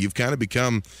 You've kind of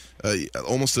become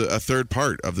almost a third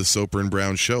part of the Soper and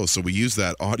Brown show, so we use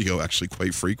that audio actually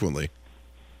quite frequently.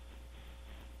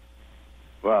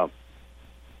 Well,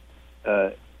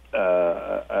 I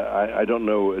don't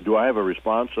know. Do I have a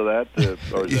response to that,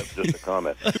 or is that just a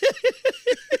comment?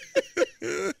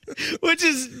 Which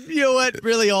is, you know what,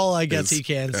 really all I guess he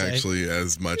can say. Actually,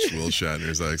 as much Will Shatner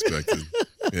as I expected.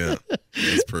 Yeah,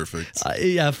 it's perfect.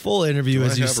 Full interview,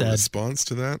 as you said. A response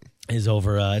to that is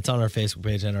over. It's on our Facebook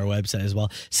page and our website as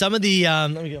well. Some of the,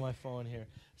 let me get my phone here.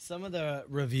 Some of the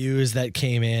reviews that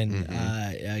came in,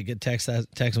 I get text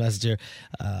message here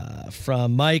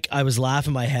from Mike. I was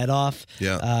laughing my head off.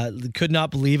 Yeah. Could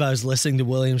not believe I was listening to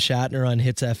William Shatner on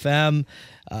Hits FM.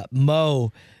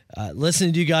 Mo,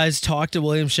 listening to you guys talk to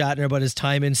William Shatner about his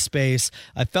time in space,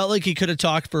 I felt like he could have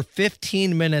talked for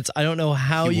 15 minutes. I don't know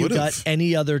how you got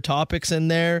any other topics in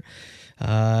there.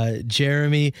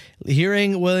 Jeremy,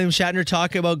 hearing William Shatner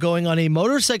talk about going on a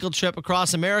motorcycle trip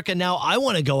across America. Now I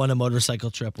want to go on a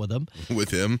motorcycle trip with him. With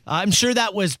him? I'm sure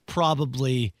that was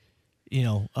probably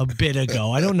a bit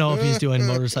ago. I don't know if he's doing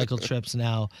motorcycle trips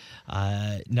now.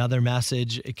 Another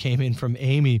message came in from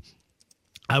Amy.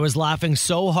 I was laughing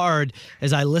so hard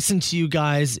as I listened to you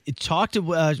guys talk to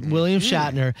William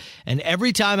Shatner, and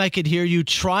every time I could hear you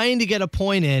trying to get a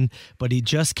point in, but he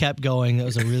just kept going. It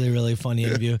was a really, really funny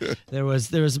interview. There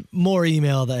was more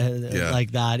email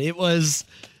like that. It was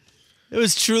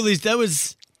truly that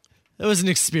was an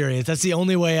experience. That's the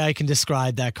only way I can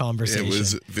describe that conversation. It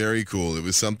was very cool. It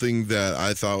was something that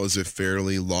I thought was a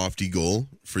fairly lofty goal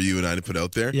for you and I to put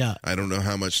out there. Yeah. I don't know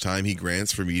how much time he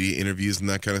grants for media interviews and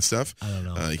that kind of stuff. I don't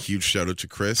know. Huge shout out to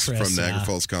Chris from Niagara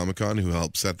Falls Comic Con who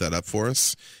helped set that up for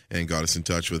us and got us in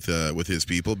touch with his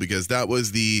people, because that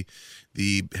was the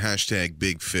hashtag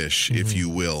big fish, if you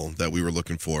will, that we were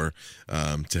looking for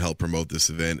to help promote this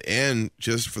event. And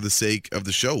just for the sake of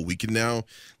the show, we can now,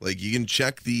 you can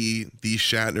check the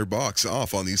Shatner box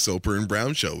off on the Soper and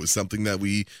Brown show. It was something that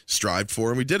we strived for,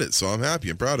 and we did it. So I'm happy.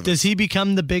 I'm proud of it. Does he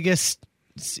become the biggest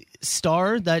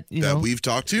star that we've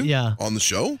talked to on the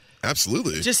show?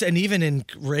 Absolutely. Just, and even in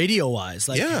radio wise,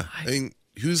 I mean,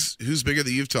 who's bigger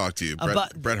that you've talked to?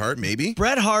 Bret Hart, maybe?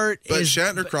 Bret Hart but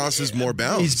Shatner crosses more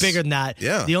bounds. He's bigger than that.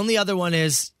 Yeah. The only other one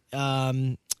is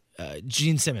Gene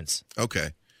Simmons.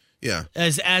 Okay. Yeah.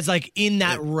 As in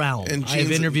that realm. And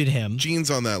I've interviewed him.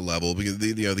 Gene's on that level because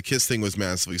the Kiss thing was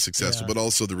massively successful, but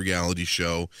also the reality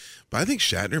show. But I think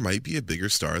Shatner might be a bigger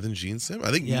star than Gene Simmons.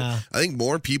 I think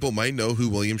more people might know who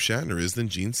William Shatner is than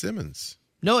Gene Simmons.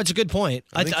 No, it's a good point.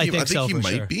 I think so. He for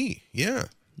might sure. be. Yeah.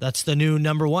 That's the new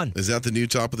number one. Is that the new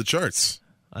top of the charts?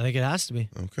 I think it has to be.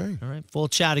 Okay. All right. Full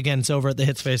chat again. It's over at the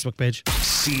Hits Facebook page.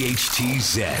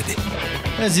 CHTZ.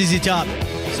 That's ZZ Top.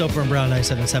 Soper and Brown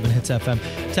 97.7 Hits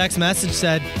FM. Text message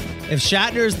said, if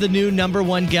Shatner is the new number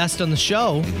one guest on the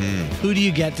show, who do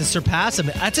you get to surpass him?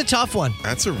 That's a tough one.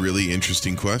 That's a really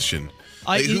interesting question.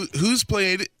 Who's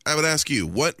played, I would ask you,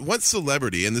 what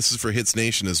celebrity, and this is for Hits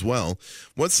Nation as well,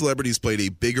 what celebrities played a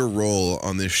bigger role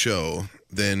on this show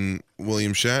than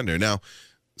William Shatner? Now,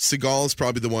 Seagal is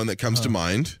probably the one that comes to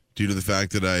mind due to the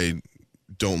fact that I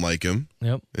don't like him.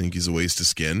 Yep. I think he's a waste of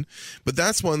skin. But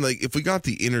that's one, if we got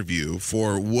the interview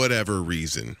for whatever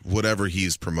reason, whatever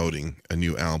he's promoting, a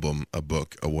new album, a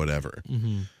book, a whatever,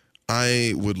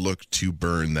 I would look to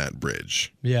burn that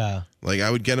bridge. Yeah. I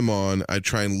would get him on. I'd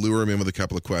try and lure him in with a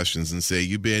couple of questions and say,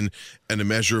 you've been an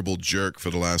immeasurable jerk for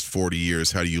the last 40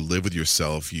 years. How do you live with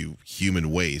yourself, you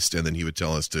human waste? And then he would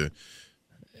tell us to,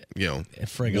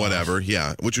 whatever. Off.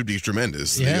 Yeah, which would be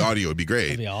tremendous. Yeah. The audio would be great.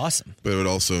 It'd be awesome. But it would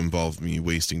also involve me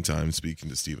wasting time speaking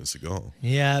to Steven Seagal.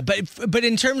 Yeah, but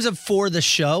in terms of for the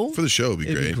show? For the show, it'd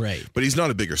be great. But he's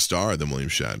not a bigger star than William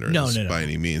Shatner no. by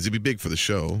any means. It'd be big for the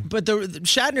show. But the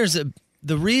Shatner's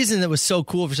the reason that was so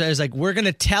cool for Shatner is we're going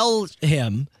to tell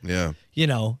him,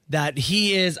 that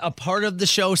he is a part of the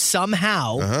show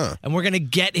somehow, and we're going to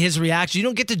get his reaction. You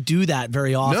don't get to do that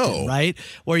very often, right?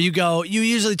 Where you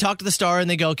usually talk to the star and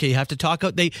they go, okay, you have to talk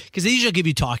about, because they usually give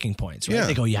you talking points, right? Yeah.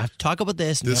 They go, you have to talk about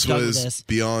this. And This you have to was talk about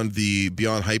this.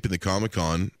 beyond hype in the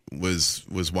Comic-Con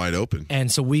was wide open.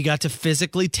 And so we got to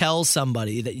physically tell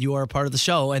somebody that you are a part of the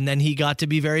show, and then he got to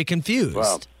be very confused.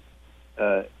 Well,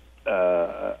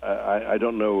 I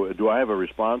don't know. Do I have a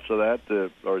response to that,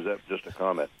 or is that just a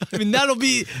comment? I mean,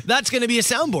 that's going to be a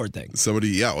soundboard thing.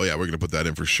 Somebody, we're going to put that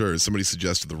in for sure. Somebody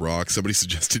suggested The Rock. Somebody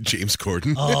suggested James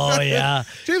Corden. Oh, yeah.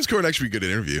 James Corden actually be a good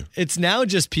interview. It's now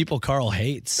just people Carl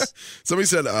hates. Somebody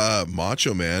said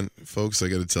Macho Man. Folks, I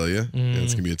got to tell you,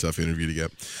 it's going to be a tough interview to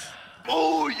get.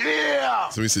 Oh, yeah!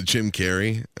 Somebody said Jim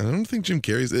Carrey. I don't think Jim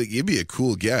Carrey's, it'd be a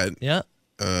cool get. Yeah.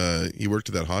 He worked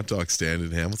at that hot dog stand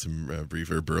in Hamilton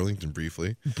Burlington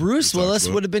briefly. Bruce Willis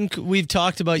would have been. We've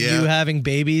talked about you having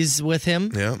babies with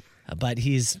him. Yeah, but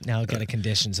he's now got a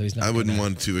condition, so he's not. I wouldn't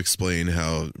want to explain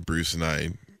how Bruce and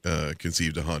I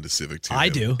conceived a Honda Civic to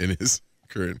him in his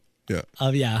current. Yeah.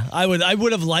 Yeah. I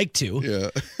would have liked to. Yeah.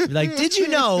 Did you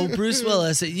know, Bruce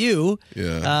Willis, that you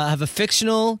have a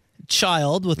fictional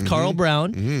child with Carl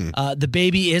Brown? The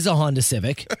baby is a Honda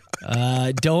Civic.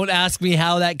 Don't ask me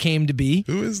how that came to be.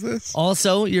 Who is this?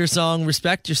 Also, your song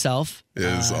 "Respect Yourself"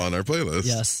 is on our playlist.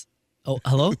 Yes. Oh,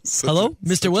 hello, hello,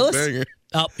 Mr. Willis.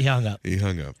 Oh, he hung up. He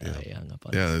hung up. Yeah, he hung up.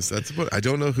 That's what I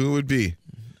don't know who it would be.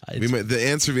 The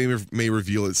answer may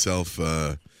reveal itself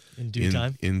in due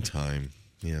time. In time.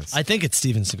 Yes. I think it's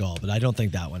Steven Seagal, but I don't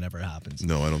think that one ever happens.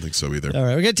 No, I don't think so either. All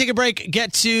right, we're going to take a break.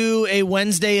 Get to a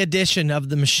Wednesday edition of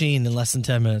The Machine in less than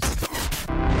 10 minutes.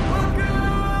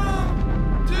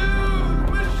 Welcome to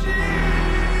the Machine.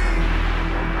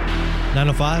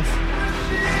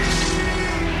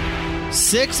 905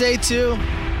 682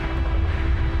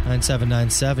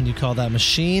 9797. You call that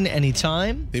Machine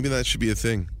anytime. Maybe that should be a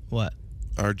thing. What?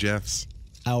 Our Jeffs.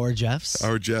 Our Jeffs?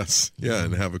 Our Jeffs. Yeah,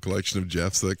 and have a collection of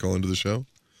Jeffs that call into the show.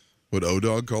 Would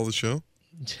O-Dog call the show?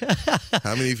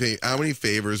 How many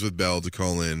favors with Bell to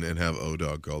call in and have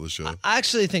O-Dog call the show? I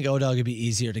actually think O-Dog would be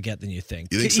easier to get than you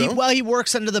think. You think so? He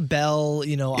works under the Bell,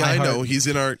 Yeah, I know. He's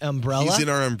in our umbrella. He's in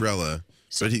our umbrella.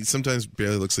 But he sometimes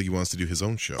barely looks like he wants to do his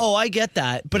own show. Oh, I get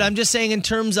that. But I'm just saying in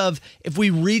terms of if we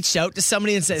reached out to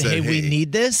somebody and said, hey, we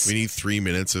need this. We need 3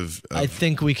 minutes of I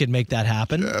think we could make that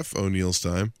happen. Jeff O'Neill's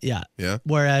time. Yeah. Yeah.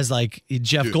 Whereas like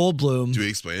Jeff Goldblum. Do we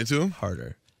explain it to him?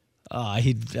 Harder. I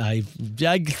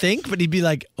think, but he'd be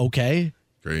like, okay.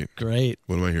 Great.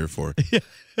 What am I here for?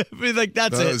 Be like,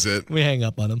 that's it. That was it. We hang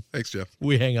up on him. Thanks, Jeff.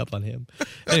 We hang up on him.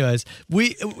 Anyways,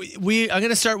 I'm going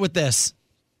to start with this.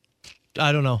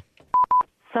 I don't know.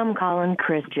 Some call him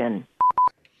Christian.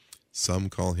 Some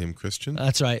call him Christian?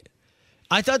 That's right.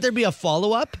 I thought there'd be a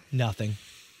follow-up. Nothing.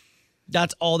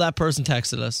 That's all that person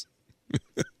texted us.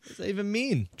 What does that even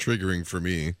mean? Triggering for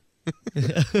me.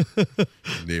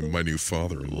 Name my new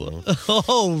father-in-law.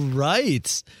 Oh,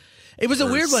 right. It was a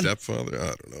weird one. Stepfather? I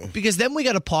don't know. Because then we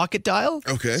got a pocket dial.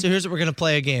 Okay. So here's what we're going to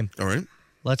play a game. All right.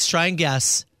 Let's try and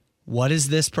guess, what is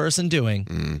this person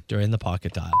doing during the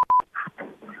pocket dial?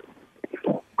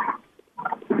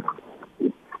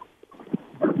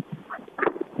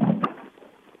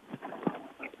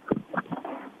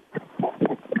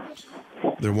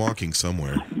 They're walking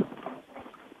somewhere.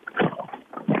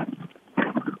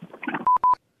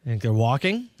 You think they're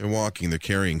walking? They're walking. They're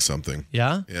carrying something.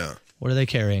 Yeah? Yeah. What are they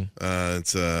carrying?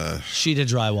 It's a sheet of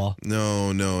drywall.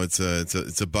 No. It's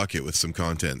a bucket with some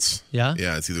contents. Yeah?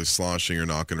 Yeah. It's either sloshing or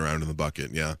knocking around in the bucket.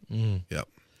 Yeah. Yep.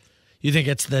 You think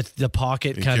it's the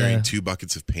pocket They're kind carrying of 2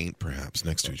 buckets of paint, perhaps,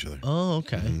 next to each other. Oh,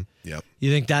 okay. Yep.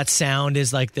 You think that sound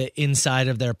is like the inside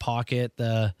of their pocket,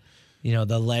 the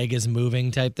leg is moving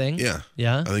type thing? Yeah.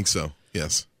 Yeah? I think so.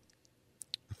 Yes.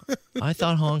 I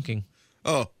thought honking.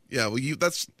 Oh, yeah. Well,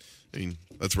 that's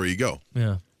where you go.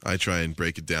 Yeah. I try and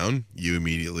break it down. You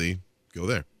immediately go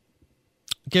there.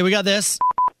 Okay, we got this.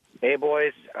 Hey,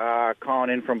 boys.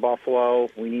 Calling in from Buffalo.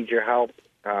 We need your help.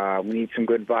 We need some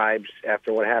good vibes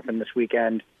after what happened this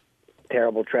weekend.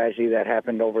 Terrible tragedy that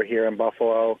happened over here in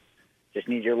Buffalo. Just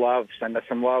need your love. Send us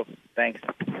some love. Thanks.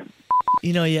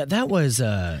 Yeah, that was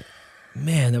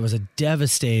Man, that was a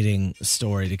devastating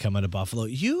story to come out of Buffalo.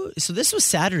 So this was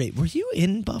Saturday. Were you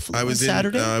in Buffalo on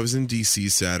Saturday? I was in D.C.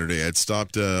 Saturday. I'd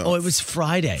stopped. It was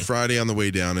Friday. Friday on the way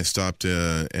down, I stopped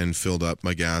and filled up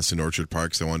my gas in Orchard Park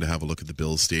because I wanted to have a look at the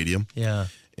Bills Stadium. Yeah.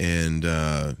 And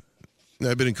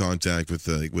I've been in contact with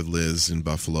Liz in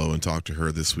Buffalo and talked to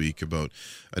her this week about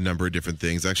a number of different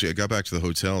things. Actually, I got back to the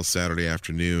hotel Saturday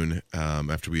afternoon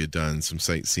after we had done some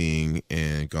sightseeing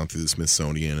and gone through the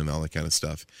Smithsonian and all that kind of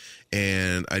stuff.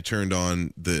 And I turned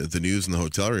on the news in the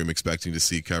hotel room expecting to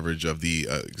see coverage of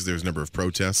because there was a number of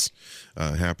protests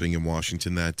happening in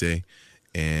Washington that day.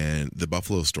 And the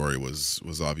Buffalo story was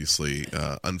obviously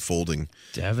unfolding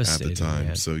devastating at the time.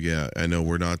 Man. So yeah, I know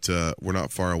we're not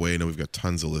far away. I know we've got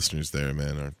tons of listeners there,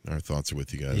 man. Our thoughts are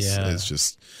with you guys. Yeah. It's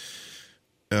just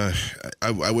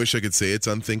I wish I could say it's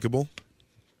unthinkable,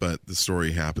 but the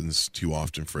story happens too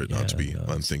often for it not to be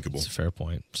unthinkable. It's a fair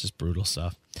point. It's just brutal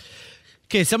stuff.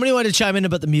 Okay, somebody wanted to chime in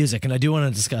about the music, and I do want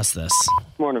to discuss this.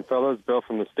 Morning, fellas. Bill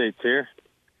from the States here.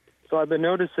 So I've been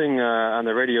noticing on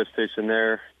the radio station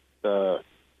there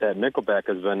that Nickelback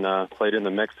has been played in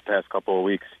the mix the past couple of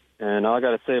weeks. And all I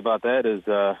got to say about that is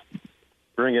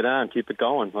bring it on. Keep it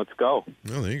going. Let's go.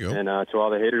 Oh, there you go. And to all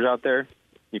the haters out there,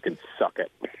 you can suck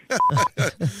it.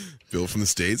 Bill from the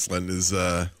States letting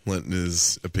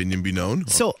his opinion be known.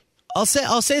 So I'll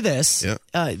say this.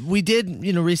 Yeah. We did,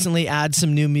 recently add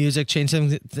some new music, change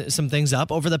some things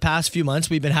up. Over the past few months,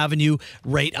 we've been having you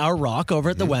rate our rock over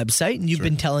at the website, and you've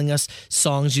been telling us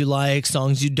songs you like,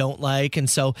 songs you don't like, and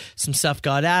so some stuff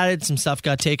got added, some stuff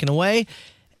got taken away.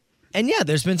 And yeah,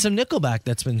 there's been some Nickelback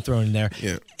that's been thrown in there.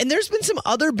 Yeah. And there's been some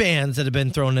other bands that have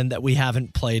been thrown in that we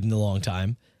haven't played in a long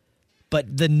time.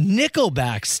 But the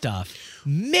Nickelback stuff,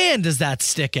 man, does that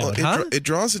stick out, huh? It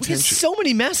draws attention. We get so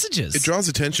many messages. It draws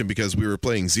attention because we were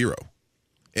playing zero,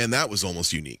 and that was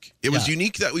almost unique. It was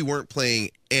unique that we weren't playing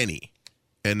any,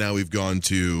 and now we've gone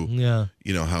to,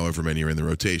 however many are in the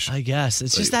rotation. I guess.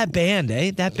 It's just that band,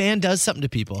 eh? That band does something to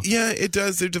people. Yeah, it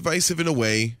does. They're divisive in a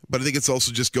way, but I think it's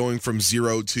also just going from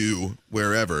zero to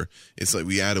wherever. It's like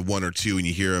we added 1 or 2, and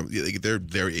you hear them.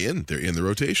 They're in the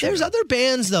rotation. There's other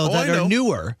bands though that are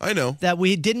newer. I know that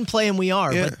we didn't play and we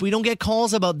are, but we don't get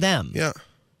calls about them. Yeah,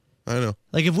 I know.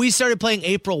 Like if we started playing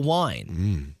April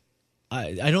Wine,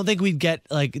 I don't think we'd get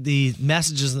like the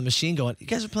messages in the machine going, "You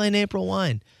guys are playing April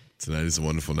Wine." Tonight is a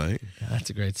wonderful night.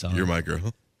 That's a great song. You're my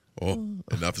girl. Oh,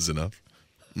 enough is enough.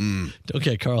 Don't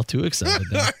get Carl too excited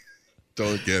there.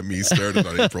 Don't get me started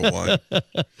on April 1.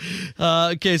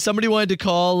 Okay, somebody wanted to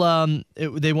call.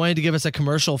 They wanted to give us a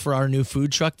commercial for our new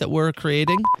food truck that we're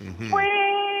creating.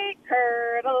 Sweet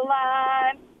Curtain,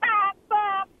 ba,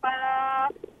 ba, ba.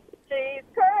 Cheese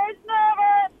curds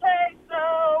never taste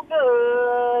so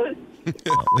good.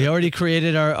 We already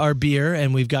created our beer,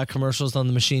 and we've got commercials on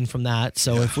the machine from that.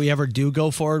 So if we ever do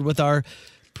go forward with our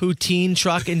poutine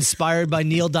truck inspired by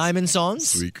Neil Diamond songs,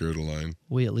 Sweet Curtain.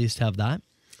 we at least have that.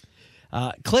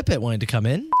 Clip It wanted to come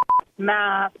in.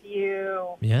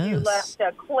 Matthew, Yes. you left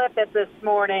a clip it this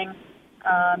morning,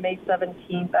 May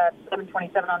 17th at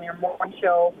 7:27 on your morning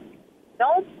show.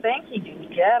 Don't think he can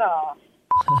get off.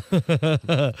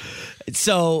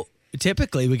 So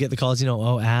typically we get the calls,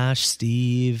 Ash,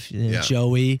 Steve,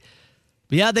 Joey.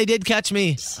 But yeah, they did catch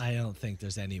me. I don't think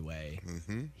there's any way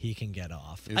he can get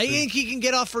off. I think he can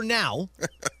get off for now.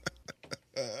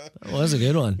 That was a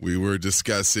good one. We were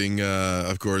discussing,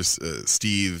 of course,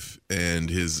 Steve and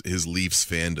his Leafs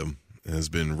fandom has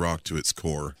been rocked to its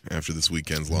core after this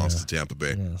weekend's loss to Tampa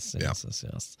Bay. Yes.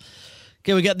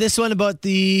 Okay, we got this one about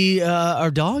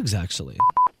our dogs, actually.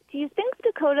 Do you think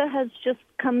Dakota has just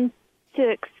come to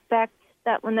expect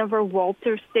that whenever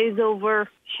Walter stays over,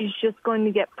 she's just going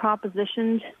to get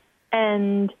propositioned,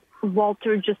 and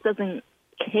Walter just doesn't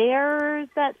care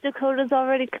that Dakota's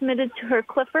already committed to her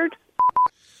Clifford?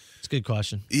 It's a good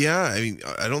question. Yeah, I mean,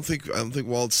 I don't think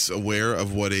Walt's aware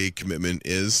of what a commitment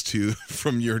is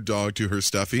from your dog to her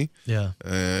stuffy. Yeah.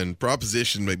 And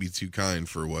proposition might be too kind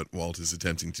for what Walt is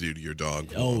attempting to do to your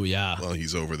dog. Oh, yeah. While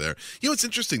he's over there. It's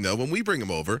interesting, though. When we bring him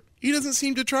over, he doesn't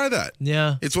seem to try that.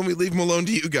 Yeah. It's when we leave him alone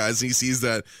to you guys and he sees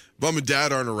that Mom and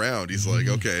Dad aren't around. He's like,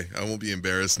 okay, I won't be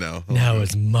embarrassed now. Now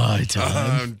it's my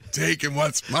time. I'm taking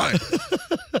what's mine.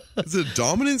 Is it a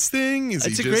dominance thing?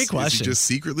 It's a great question. Is he just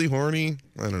secretly horny?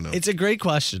 I don't know. It's a great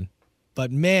question.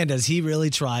 But man, does he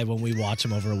really try when we watch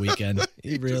him over a weekend.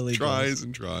 He really tries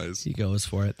and tries. He goes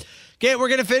for it. Okay, we're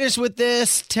going to finish with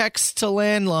this text to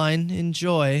landline.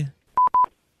 Enjoy.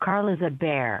 Carl is a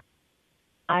bear.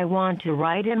 I want to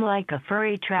ride him like a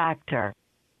furry tractor.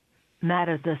 Matt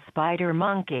is a spider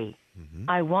monkey.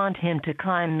 I want him to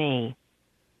climb me.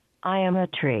 I am a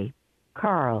tree.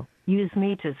 Carl, use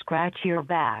me to scratch your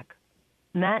back.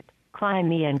 Matt, climb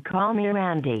me and call me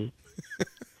Randy.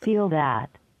 Feel that.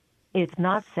 It's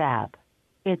not sap.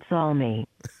 It's all me.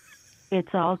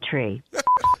 It's all tree.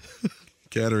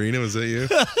 Katarina, was that you?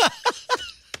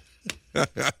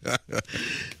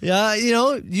 Yeah,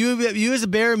 you as a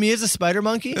bear, me as a spider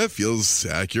monkey. That feels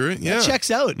accurate. Yeah. That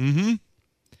checks out.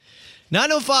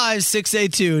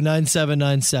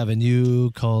 905-682-9797.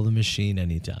 You call the machine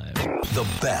anytime. The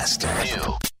best.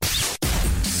 New.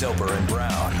 Soper and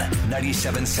Brown.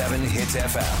 97.7 Hits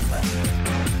FM.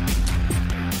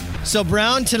 So,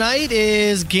 Brown, tonight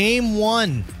is game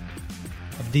 1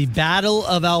 of the Battle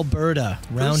of Alberta,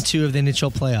 round 2 of the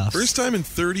NHL playoffs. First time in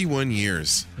 31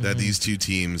 years that these two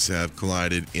teams have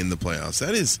collided in the playoffs.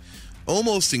 That is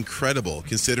almost incredible,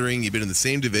 considering you've been in the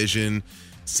same division,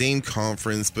 same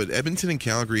conference, but Edmonton and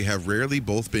Calgary have rarely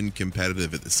both been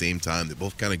competitive at the same time. They've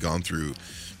both kind of gone through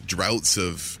droughts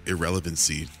of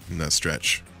irrelevancy in that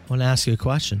stretch. I want to ask you a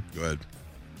question. Go ahead.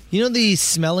 You know the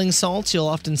smelling salts you'll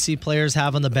often see players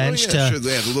have on the bench Sure.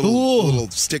 They have a little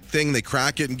stick thing. They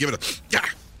crack it and give it a... Yeah.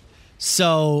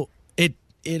 So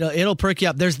it'll perk you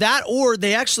up. There's that, or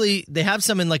they have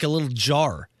some in like a little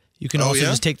jar. You can also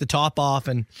just take the top off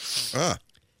and... Have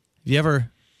you ever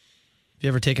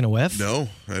taken a whiff? No,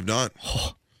 I have not.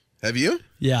 Have you?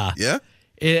 Yeah. Yeah?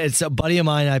 It's a buddy of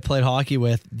mine I played hockey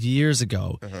with years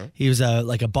ago. He was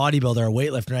like a bodybuilder, a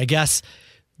weightlifter. And I guess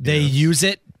they use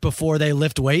it before they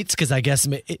lift weights because I guess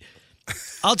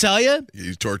I'll tell you.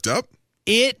 You torqued up?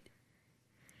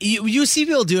 You see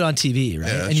people do it on TV,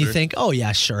 right? Yeah, and you think, oh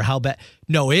yeah, sure. How bad?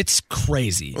 No, it's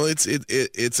crazy. Well,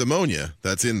 it's ammonia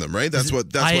that's in them, right? That's what.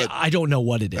 I don't know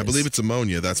what it is. I believe it's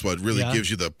ammonia. That's what really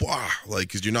gives you the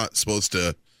because you're not supposed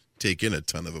to take in a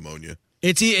ton of ammonia.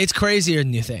 It's crazier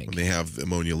than you think. When they have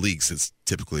ammonia leaks, it's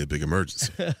typically a big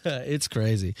emergency. It's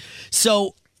crazy.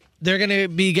 So they're going to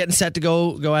be getting set to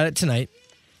go at it tonight.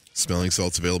 Smelling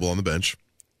salts available on the bench.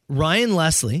 Ryan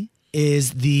Leslie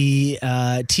is the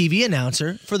TV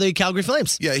announcer for the Calgary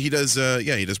Flames. Yeah, he does.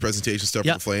 He does presentation stuff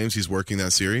for the Flames. He's working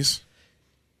that series.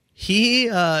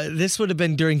 This would have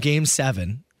been during Game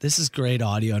 7. This is great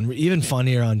audio and even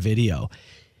funnier on video.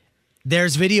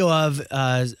 There's video of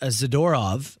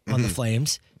Zadorov on the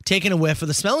Flames taking a whiff of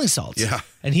the smelling salts. Yeah.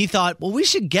 And he thought, well, we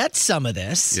should get some of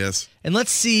this. Yes. And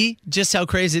let's see just how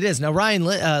crazy it is. Now, Ryan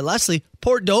Leslie,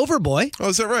 Port Dover boy. Oh,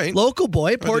 is that right? Local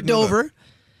boy, Port Dover.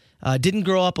 Didn't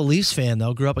grow up a Leafs fan,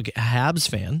 though. Grew up a Habs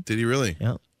fan. Did he really?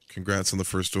 Yeah. Congrats on the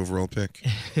first overall pick.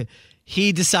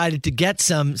 He decided to get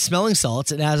some smelling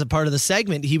salts, and as a part of the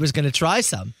segment, he was going to try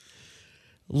some.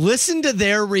 Listen to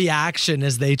their reaction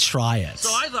as they try it. So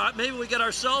I thought maybe we get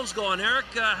ourselves going. Eric,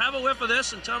 have a whiff of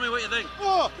this and tell me what you think.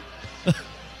 Oh,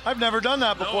 I've never done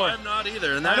that before. No, I've not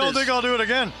either. And I don't think I'll do it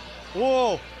again.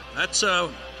 Whoa. That's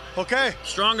okay.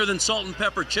 Stronger than salt and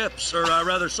pepper chips, or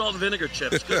rather salt and vinegar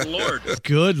chips. Good Lord.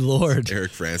 Good Lord.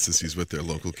 Eric Francis, he's with their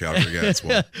local Calgary guy as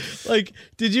well. Like,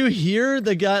 did you hear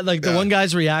the guy, like the one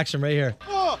guy's reaction right here?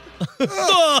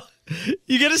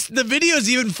 You get the video's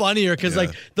even funnier because like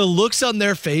the looks on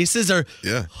their faces are.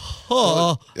 Yeah.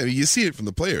 Oh. I mean, you see it from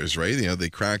the players, right? You know, they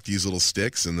crack these little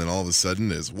sticks, and then all of a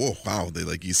sudden is whoa, wow! They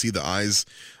like you see the eyes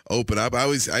open up.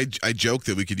 I joke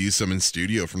that we could use some in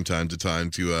studio from time to time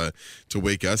to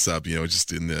wake us up. You know,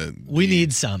 just in we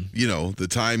need some. You know, the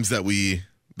times that we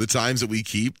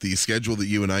keep, the schedule that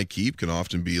you and I keep can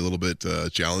often be a little bit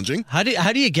challenging. How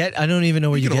do you get? I don't even know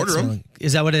where you can get order them.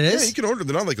 Is that what it is? Yeah, you can order.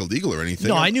 They're not like illegal or anything.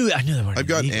 No, I knew they weren't I've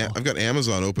got illegal. I've got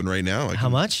Amazon open right now. How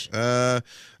much?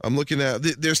 I'm looking at.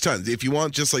 There's tons. If you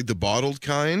want just like the bottled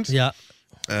kind. Yeah.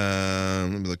 Let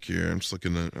me look here.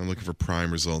 I'm looking for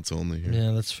Prime results only here.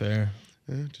 Yeah, that's fair.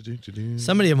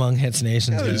 Somebody among Hits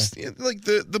Nation. Like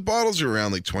the bottles are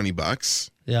around like $20.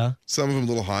 Yeah. Some of them a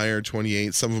little higher,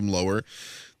 28. Some of them lower.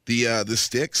 The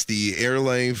sticks, the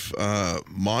AirLife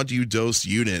Modu Dose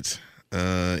unit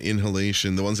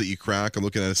inhalation, the ones that you crack. I'm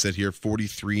looking at a set here,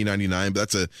 $43.99,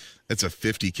 but that's a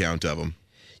 50 count of them.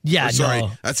 Yeah,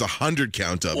 no. That's 100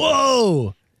 count of them.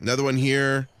 Whoa! Another one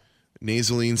here,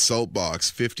 Nasoline Salt Box,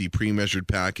 50 pre-measured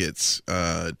packets,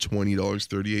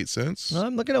 $20.38.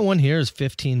 I'm looking at one here is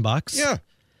 $15. Yeah,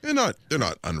 they're not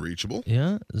unreachable.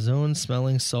 Yeah, Zone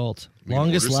Smelling Salt, We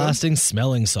longest order some? lasting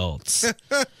smelling salts.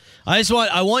 I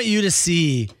want you to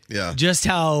see just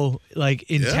how like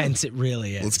intense it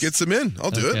really is. Let's get some in.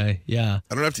 I'll do it. Okay, yeah.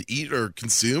 I don't have to eat or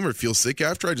consume or feel sick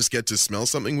after. I just get to smell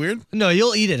something weird. No,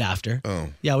 you'll eat it after. Oh.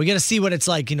 Yeah, we got to see what it's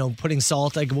like, putting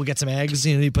salt. Like, we'll get some eggs,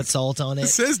 you put salt on it. It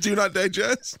says do not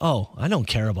digest. Oh, I don't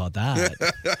care about that.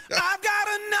 I've got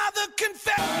another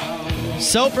confession.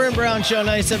 Soper and Brown Show,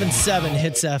 97.7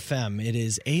 Hits FM. It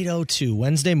is 8:02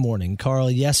 Wednesday morning.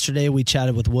 Carl, yesterday we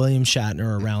chatted with William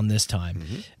Shatner around this time.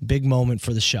 Mm-hmm. Big moment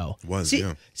for the show.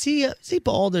 See,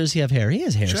 bald, or does he have hair? He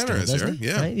has hair Shatner still, has doesn't hair, he?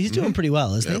 yeah. Right? He's doing pretty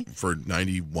well, isn't he? For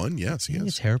 91, yes, he I think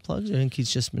is. his hair plugs. I think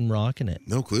he's just been rocking it.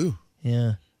 No clue.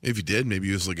 Yeah. If you did, maybe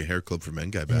he was like a hair club for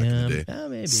men guy back in the day. Yeah,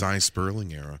 maybe. Cy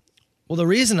Sperling era. Well, the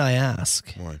reason I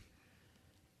ask, Why?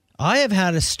 I have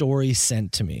had a story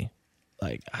sent to me,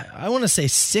 like I want to say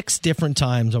 6 different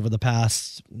times over the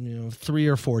past 3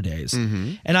 or 4 days,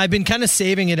 and I've been kind of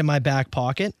saving it in my back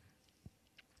pocket.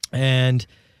 And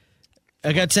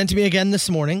it got sent to me again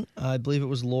this morning. I believe it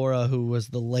was Laura who was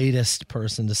the latest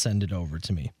person to send it over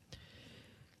to me.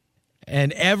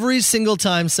 And every single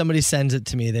time somebody sends it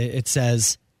to me, it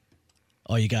says,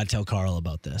 "Oh, you got to tell Carl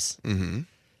about this." Mm-hmm.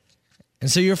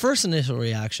 And so your first initial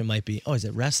reaction might be, "Oh, is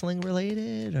it wrestling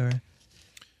related or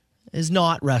is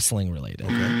not wrestling related?"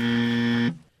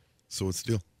 Okay. So what's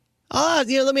the deal?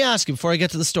 Let me ask you before I get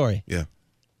to the story. Yeah.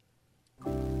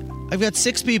 I've got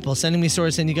 6 people sending me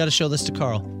stories saying you got to show this to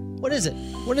Carl. What is it?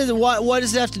 What is it? What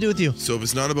does it have to do with you? So if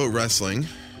it's not about wrestling,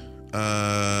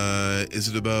 is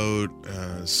it about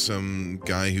some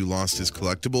guy who lost his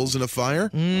collectibles in a fire?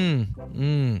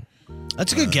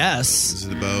 That's a good guess. Is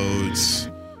it about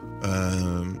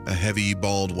a heavy,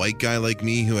 bald white guy like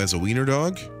me who has a wiener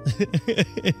dog?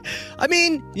 I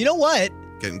mean, you know what?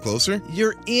 Getting closer?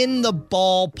 You're in the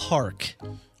ballpark.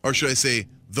 Or should I say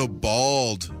the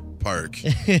bald park?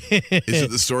 Is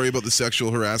it the story about the sexual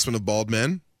harassment of bald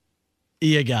men?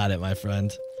 You got it, my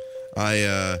friend.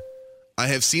 I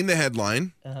have seen the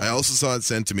headline. I also saw it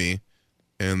sent to me,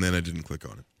 and then I didn't click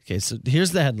on it. Okay, so here's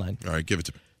the headline. All right, give it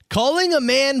to me. Calling a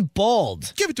man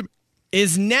bald. Give it to me.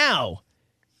 Is now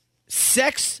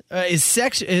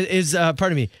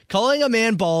calling a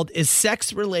man bald is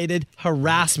sex-related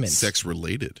harassment.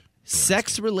 Sex-related.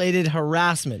 Sex-related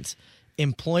harassment.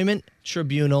 Employment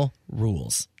Tribunal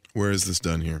rules. Where is this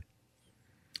done here?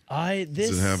 Do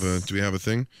we have a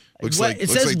thing? It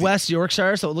says West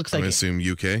Yorkshire, so it looks like I assume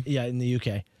UK. Yeah, in the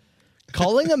UK.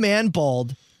 Calling a man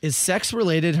bald is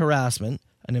sex-related harassment.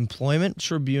 An employment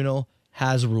tribunal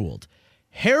has ruled.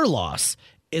 Hair loss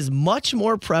is much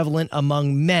more prevalent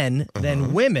among men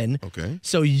than women. Okay.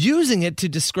 So using it to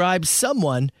describe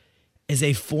someone is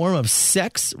a form of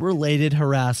sex-related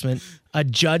harassment. A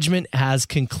judgment has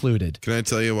concluded. Can I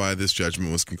tell you why this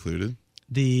judgment was concluded?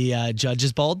 The judge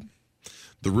is bald?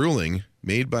 The ruling,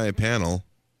 made by a panel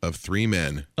of 3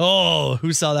 men Oh,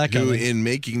 who saw that who, coming? in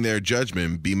making their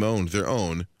judgment, bemoaned their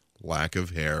own lack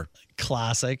of hair.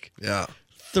 Classic. Yeah.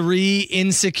 3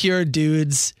 insecure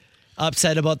dudes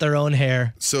upset about their own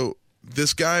hair. So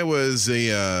this guy was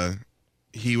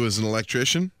he was an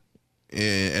electrician,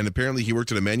 and apparently he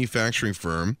worked at a manufacturing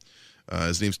firm.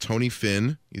 His name's Tony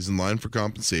Finn. He's in line for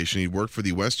compensation. He worked for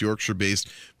the West Yorkshire-based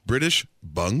British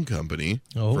Bung Company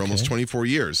for almost 24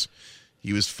 years.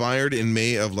 He was fired in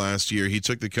May of last year. He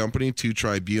took the company to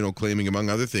tribunal, claiming, among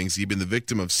other things, he'd been the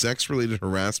victim of sex-related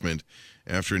harassment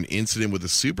after an incident with a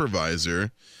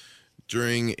supervisor.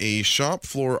 During a shop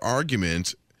floor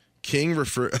argument, King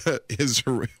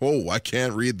I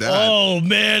can't read that. Oh,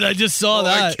 man, I just saw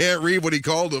that. I can't read what he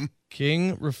called him.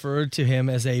 King referred to him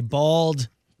as a bald,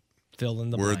 fill in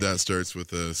the word blank. that starts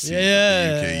with a C.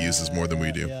 Yeah. The UK uses more than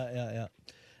we do. Yeah.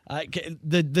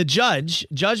 The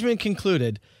judgment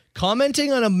concluded,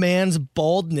 commenting on a man's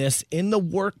baldness in the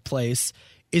workplace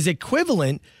is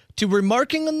equivalent to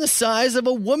remarking on the size of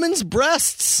a woman's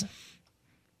breasts. A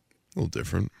little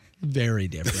different. Very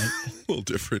different. A little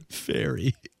different.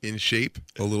 Very. In shape,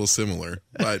 a little similar,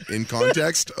 but in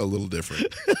context, a little different.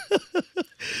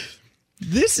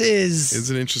 This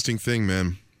is an interesting thing,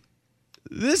 man.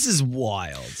 This is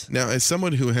wild. Now, as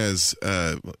someone who has,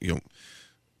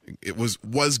 it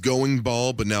was going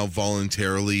bald, but now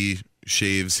voluntarily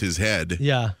shaves his head.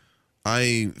 Yeah.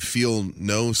 I feel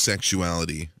no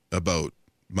sexuality about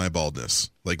my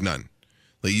baldness, like none.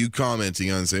 Like you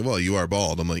commenting on, say, "Well, you are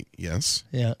bald." I'm like, yes.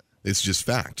 Yeah. It's just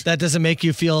fact. That doesn't make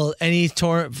you feel any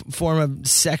form of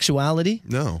sexuality?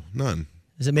 No, none.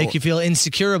 Does it make you feel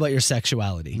insecure about your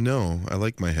sexuality? No, I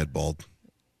like my head bald.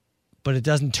 But it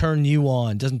doesn't turn you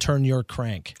on, doesn't turn your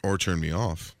crank. Or turn me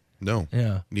off. No.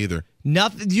 Yeah. Neither.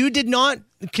 Nothing. You did not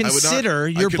consider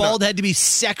your bald head to be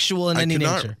sexual in any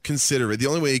nature. I could not consider it. The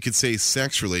only way you could say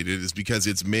sex related is because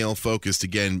it's male focused,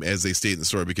 again, as they state in the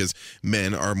story, because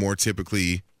men are more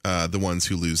typically the ones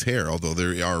who lose hair, although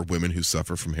there are women who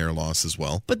suffer from hair loss as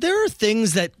well. But there are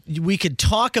things that we could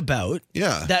talk about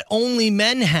that only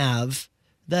men have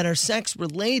that are sex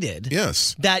related.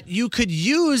 Yes. That you could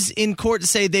use in court to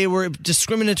say they were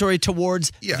discriminatory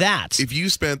towards that. If you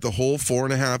spent the whole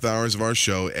 4.5 hours of our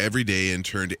show every day and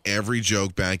turned every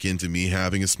joke back into me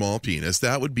having a small penis,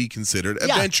 that would be considered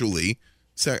eventually.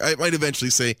 I might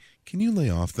eventually say, can you lay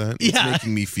off that? It's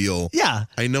making me feel. Yeah.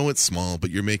 I know it's small, but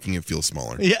you're making it feel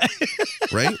smaller. Yeah.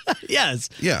 Right? Yes.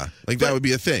 Yeah. Like that would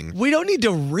be a thing. We don't need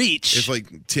to reach. If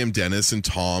like Tim Dennis and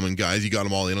Tom and guys, you got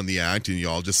them all in on the act and you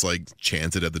all just like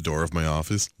chanted at the door of my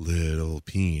office, little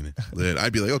peen.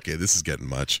 I'd be like, okay, this is getting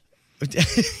much.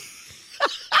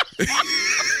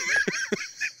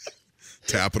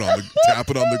 Tapping on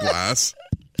the glass.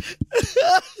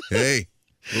 Hey.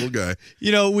 Little guy.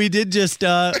 You know, we did just we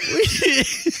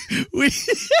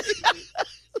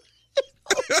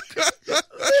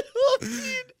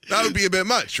that would be a bit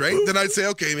much, right? Then I'd say,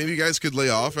 okay, maybe you guys could lay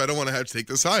off. I don't want to have to take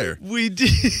this higher. We did.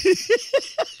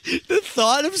 The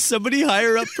thought of somebody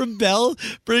higher up from Bell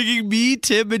bringing me,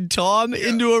 Tim, and Tom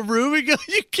into a room and go,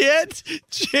 you can't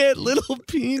chant little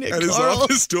peen at his Carl.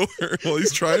 office door while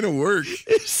he's trying to work.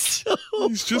 He's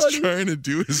just trying to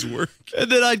do his work.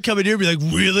 And then I'd come in here and be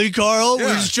like, really, Carl? Yeah.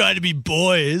 We're just trying to be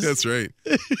boys. That's right.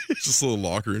 Just a little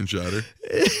locker and chatter.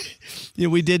 You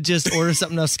know, we did just order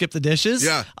something to skip the dishes.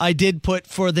 Yeah. I did put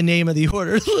for the name of the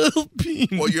order, little peen.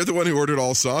 Well, you're the one who ordered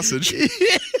all sausage.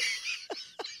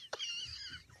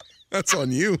 That's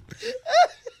on you.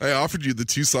 I offered you the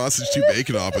 2 sausage, 2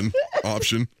 bacon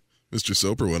option. Mr.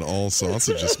 Soper went all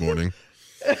sausage this morning.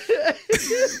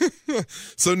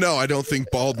 So no, I don't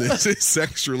think baldness is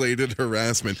sex-related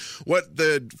harassment. What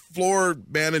the floor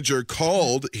manager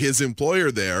called his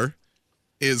employer there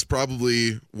is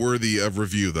probably worthy of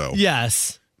review, though.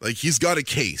 Yes. Like, he's got a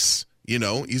case. You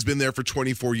know, he's been there for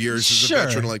 24 years as Sure. a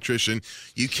veteran electrician.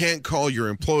 You can't call your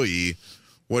employee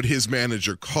what his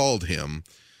manager called him.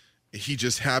 He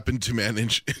just happened to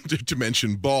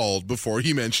mention bald before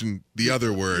he mentioned the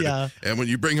other word. Yeah. And when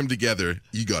you bring them together,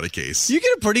 you got a case. You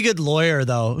get a pretty good lawyer,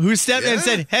 though, who stepped in and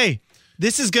said, hey,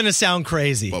 this is going to sound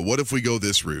crazy. But what if we go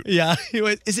this route? Yeah.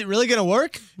 Is it really going to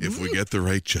work? If we get the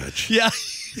right judge. Yeah.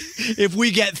 If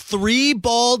we get 3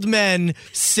 bald men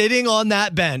sitting on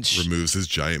that bench. Removes his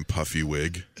giant puffy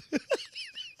wig.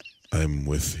 I'm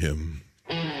with him.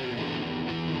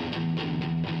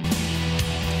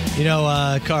 You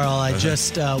know, Carl, I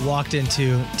just walked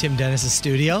into Tim Dennis's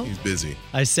studio. He's busy.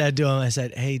 I said to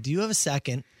him, hey, do you have a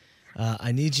second?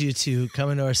 I need you to come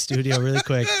into our studio really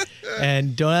quick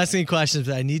and don't ask any questions,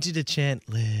 but I need you to chant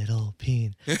little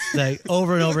peen like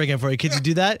over and over again for you. Could you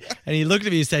do that? And he looked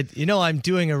at me and said, I'm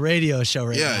doing a radio show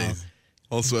right now.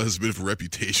 Also has a bit of a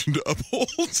reputation to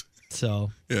uphold.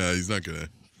 So yeah, he's not gonna.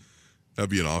 That'd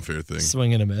be an off-air thing.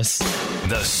 Swing and a miss.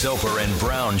 The Soper and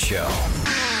Brown Show.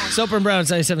 Soper and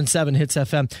Brown's 97.7 Hits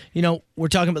FM. You know, we're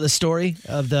talking about the story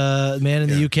of the man in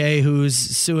the UK who's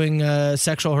suing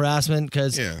sexual harassment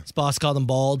because his boss called him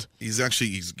bald. He's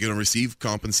going to receive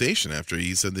compensation after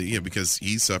he said that, because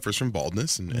he suffers from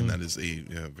baldness, and that is a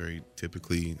very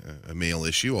typically a male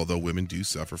issue, although women do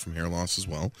suffer from hair loss as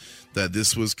well, that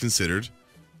this was considered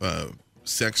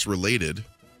sex-related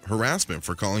harassment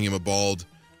for calling him a bald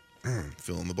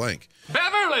fill in the blank.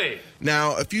 Beverly!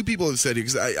 Now, a few people have said,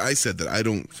 because I said that I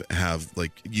don't have,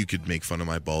 you could make fun of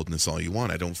my baldness all you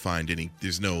want. I don't find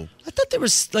there's no... I thought there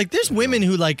was, there's women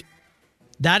who,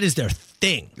 that is their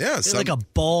thing. Yeah. They're like a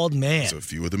bald man. So a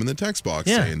few of them in the text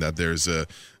box saying that there's a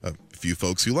few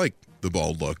folks who like the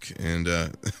bald look. And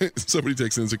somebody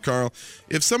texts in and said, Carl,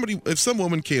 if some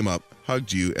woman came up,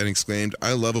 hugged you, and exclaimed,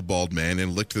 I love a bald man,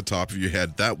 and licked the top of your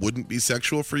head, that wouldn't be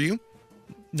sexual for you?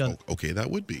 No. Oh, okay,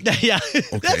 that would be. Yeah,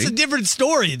 okay. That's a different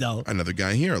story, though. Another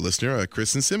guy here, a listener,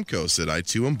 Kristen Simcoe, said, I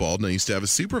too am bald, and I used to have a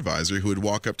supervisor who would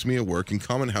walk up to me at work and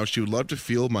comment how she would love to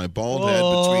feel my bald head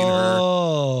between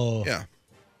her. Yeah.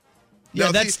 Yeah,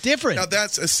 now, that's different. Now,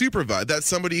 that's a supervisor. That's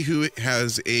somebody who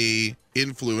has a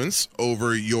influence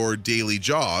over your daily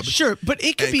job. Sure, but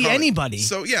it could be anybody.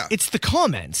 So, yeah. It's the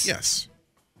comments. Yes.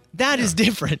 That is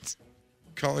different.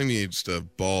 Calling me just a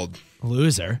bald...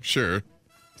 loser. Sure.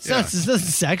 It's not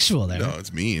sexual there. No,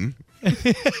 it's mean.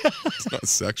 It's not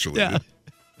sexually. Yeah.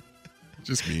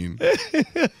 Just mean.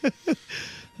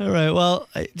 All right. Well,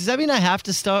 does that mean I have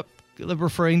to stop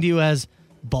referring to you as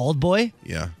bald boy?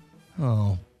 Yeah.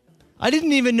 Oh. I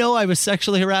didn't even know I was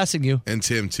sexually harassing you. And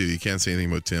Tim, too. You can't say anything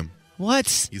about Tim.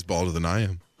 What? He's balder than I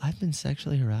am. I've been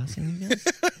sexually harassing you guys?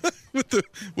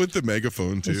 with the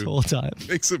megaphone, too. This whole time.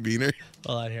 Makes it meaner.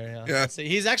 Hold on here, Yeah. See,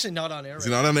 he's actually not on air Is he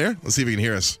not on there? Let's see if he can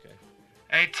hear us. Okay.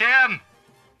 Hey, Tim,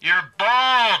 you're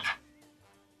bald.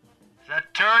 Does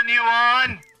that turn you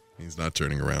on? He's not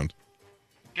turning around.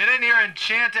 Get in here and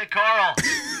chant at Carl.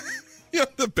 Yeah,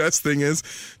 the best thing is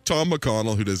Tom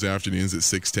McConnell, who does afternoons at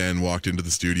 6:10, walked into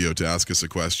the studio to ask us a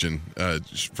question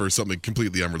for something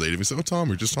completely unrelated. We said, "Oh, Tom,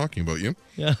 we're just talking about you."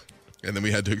 Yeah. And then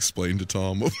we had to explain to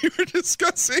Tom what we were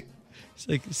discussing. It's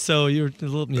like, so you're a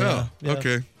little... Yeah.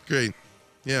 Okay, great.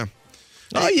 Yeah.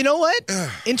 Oh, you know what?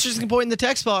 Interesting point in the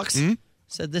text box.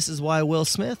 Said this is why Will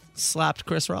Smith slapped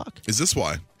Chris Rock. Is this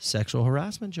why? Sexual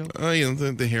harassment joke.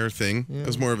 The hair thing. Yeah. It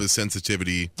was more of a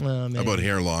sensitivity about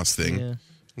hair loss thing. Yeah.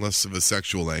 Less of a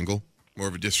sexual angle. More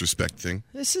of a disrespect thing.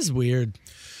 This is weird.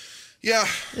 Yeah.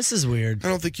 This is weird. I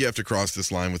don't think you have to cross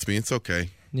this line with me. It's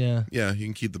okay. Yeah. Yeah, you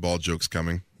can keep the bald jokes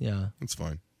coming. Yeah. It's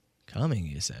fine. Coming,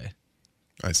 you say?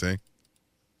 I say.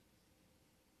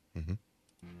 A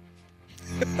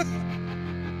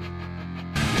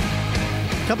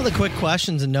couple of quick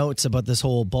questions and notes about this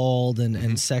whole bald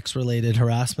and sex-related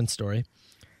harassment story.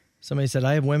 Somebody said,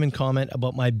 I have women comment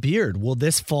about my beard. Will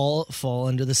this fall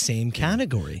under the same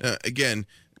category? Again,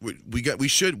 we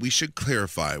should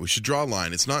clarify. We should draw a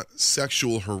line. It's not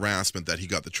sexual harassment that he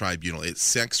got the tribunal. It's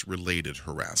sex-related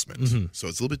harassment. So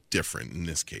it's a little bit different in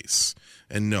this case.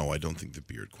 And no, I don't think the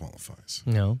beard qualifies.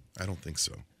 No? I don't think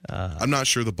so. I'm not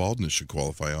sure the baldness should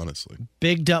qualify, honestly.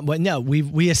 Big dumb. Well, no,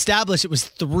 we established it was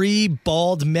 3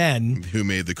 bald men who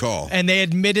made the call. And they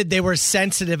admitted they were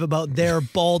sensitive about their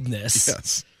baldness.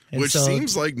 Yes. And which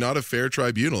seems like not a fair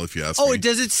tribunal, if you ask me. Oh,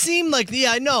 does it seem like...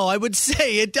 Yeah, no, I would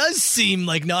say it does seem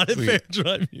like not a fair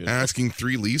tribunal. Asking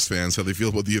 3 Leafs fans how they feel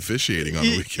about the officiating on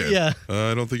the weekend. Yeah.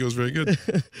 I don't think it was very good.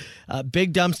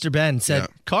 Big Dumpster Ben said,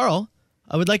 Carl,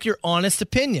 I would like your honest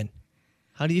opinion.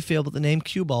 How do you feel about the name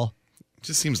Cue Ball? It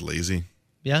just seems lazy.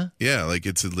 Yeah? Yeah, like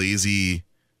it's a lazy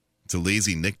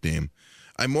nickname.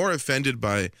 I'm more offended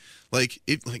by...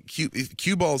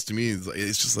 Cue balls to me,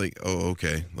 it's just like, oh,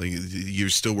 okay. Like you're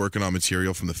still working on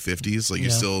material from the 50s. Like you're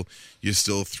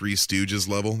still Three Stooges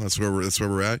level. That's where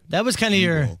we're at. That was kind of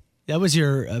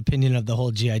your opinion of the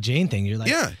whole G.I. Jane thing. You're like,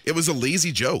 yeah, it was a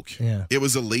lazy joke. Yeah, it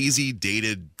was a lazy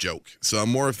dated joke. So I'm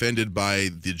more offended by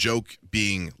the joke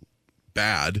being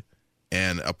bad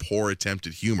and a poor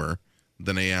attempted humor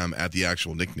than I am at the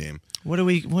actual nickname.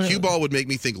 Cue ball would make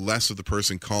me think less of the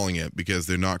person calling it because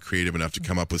they're not creative enough to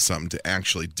come up with something to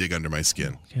actually dig under my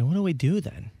skin. Okay, what do we do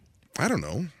then? I don't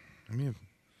know. I mean,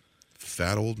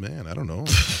 fat old man. I don't know.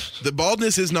 The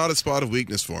baldness is not a spot of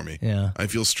weakness for me. Yeah. I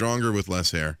feel stronger with less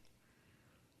hair.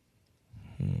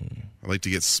 I like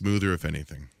to get smoother, if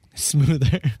anything.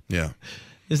 Smoother? Yeah.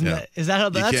 Is that how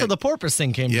that's how the porpoise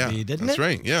thing came to be, didn't that's it? That's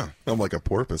right. Yeah. I'm like a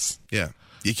porpoise. Yeah.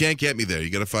 You can't get me there. You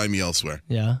got to find me elsewhere.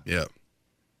 Yeah. Yeah.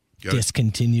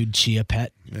 Discontinued Chia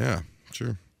Pet. Yeah,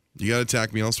 sure. You got to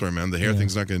attack me elsewhere, man. The hair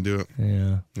thing's not going to do it.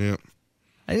 Yeah.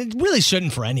 It really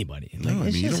shouldn't for anybody. Like, No, I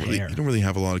it's mean you just don't hair. really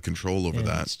have a lot of control over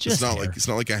that. it's just hair. It's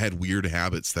not like I had weird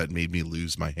habits that made me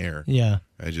lose my hair. Yeah.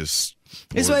 I just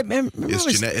It's or- what- remember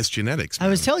it's genetics. I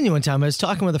was telling you one time, I was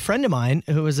talking with a friend of mine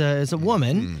who is a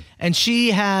woman, and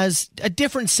she has a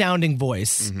different sounding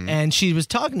voice. And she was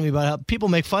talking to me about how people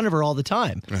make fun of her all the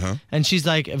time. And she's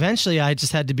like, eventually I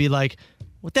just had to be like,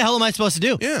 what the hell am I supposed to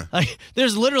do? Yeah. Like,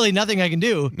 there's literally nothing I can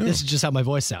do. This is just how my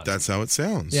voice sounds. That's how it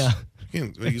sounds. Yeah.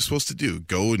 What are you supposed to do?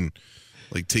 Go and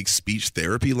like take speech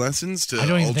therapy lessons to I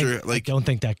don't even alter? think, I don't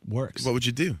think that works. What would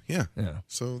you do? Yeah. Yeah.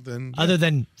 So then, Other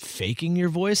than faking your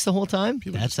voice the whole time,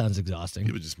 that sounds exhausting.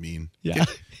 people just mean. Yeah.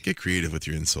 Get creative with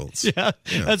your insults. Yeah.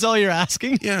 That's all you're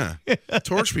asking? Yeah.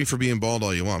 Torch me for being bald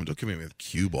all you want. But don't come at me with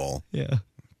cue ball. Yeah.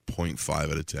 0.5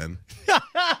 out of 10.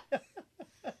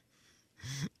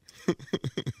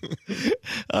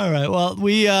 All right. Well,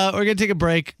 we're gonna take a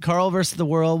break. Carl versus the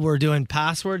world. We're doing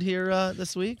password here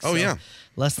this week. Oh, yeah.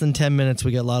 Less than 10 minutes,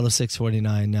 we get Lotto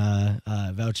 649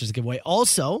 vouchers to give away.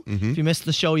 Also, if you missed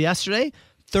the show yesterday,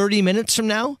 30 minutes from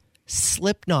now,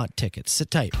 Slipknot tickets.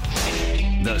 Sit tight.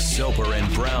 The Soper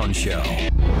and Brown Show.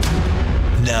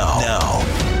 Now,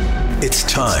 it's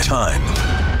time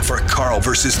for Carl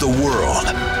versus the world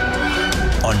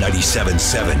on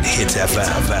 97.7 Hits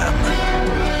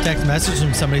FM. Text message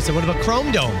from somebody said, "What about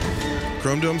Chrome Dome?"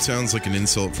 Chrome Dome sounds like an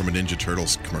insult from a Ninja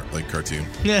Turtles cartoon.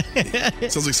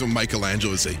 Sounds like some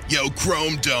Michelangelo would say, "Yo,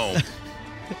 Chrome Dome."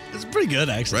 It's pretty good,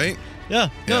 actually. Right? Yeah.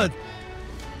 Yeah. Good.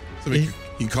 Somebody, you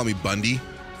can call me Bundy.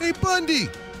 Hey, Bundy.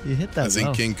 You hit that As in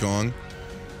well. King Kong.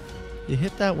 You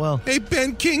hit that well. Hey,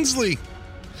 Ben Kingsley.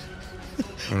 I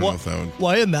don't know if that would.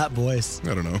 Why in that voice?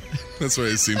 I don't know. That's what I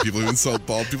assume people who insult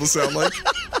bald people sound like.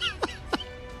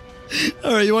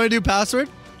 All right, you want to do password?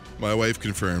 My wife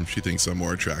confirmed she thinks I'm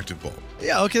more attractive bald.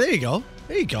 Yeah, okay, there you go.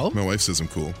 There you go. My wife says I'm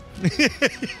cool.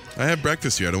 I have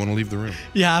breakfast here. I don't want to leave the room.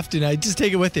 You have to now. Just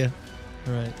take it with you.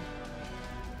 All right.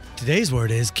 Today's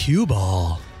word is cue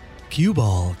ball. Cue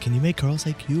ball. Can you make Carl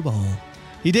say cue ball?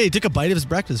 He did. He took a bite of his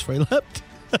breakfast before he left.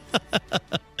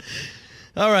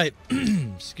 All right.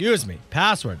 Excuse me.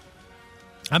 Password.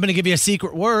 I'm going to give you a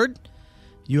secret word.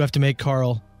 You have to make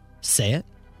Carl say it.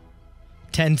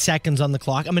 10 seconds on the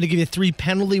clock. I'm going to give you 3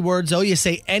 penalty words, though. You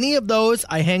say any of those,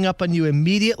 I hang up on you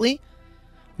immediately.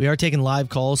 We are taking live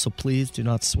calls, so please do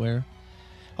not swear.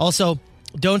 Also,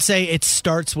 don't say it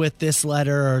starts with this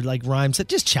letter or like rhymes.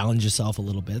 Just challenge yourself a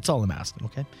little bit. That's all I'm asking,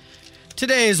 okay?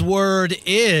 Today's word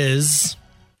is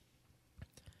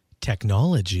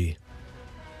technology.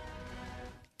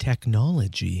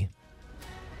 Technology.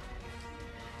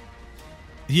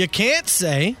 You can't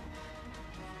say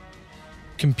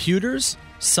computers,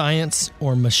 science,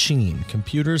 or machine.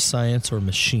 Computers, science, or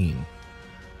machine.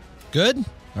 Good?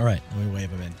 All right, let me wave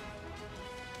him in.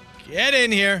 Get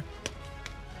in here.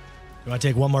 You want to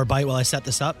take one more bite while I set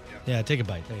this up? Yeah, take a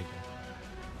bite. There you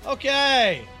go.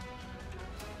 Okay.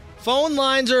 Phone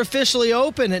lines are officially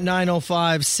open at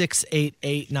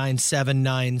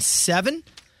 905-688-9797.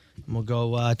 We'll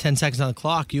go 10 seconds on the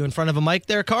clock. You in front of a mic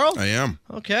there, Carl? I am.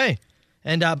 Okay.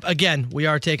 And again, we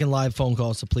are taking live phone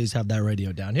calls, so please have that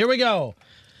radio down. Here we go.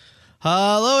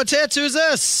 Hello, it's Hits. Who's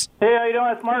this? Hey, how you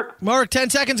doing? It's Mark. Mark, 10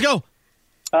 seconds, go.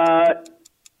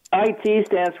 IT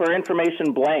stands for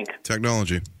information blank.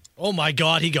 Technology. Oh, my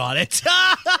God, he got it. Is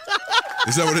that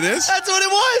what it is? That's what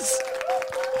it was.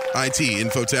 IT,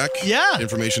 infotech? Yeah.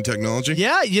 Information technology?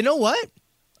 Yeah, you know what?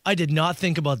 I did not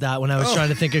think about that when I was trying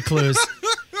to think of clues.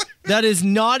 That is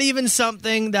not even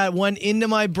something that went into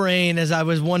my brain as I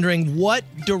was wondering what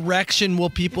direction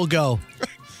will people go.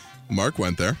 Mark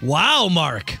went there. Wow,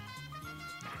 Mark.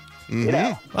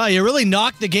 Mm-hmm. Wow, you really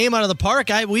knocked the game out of the park.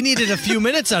 We needed a few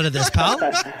minutes out of this, pal.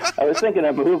 I was thinking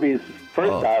of movies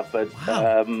first off, but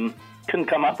couldn't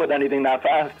come up with anything that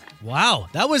fast. Wow,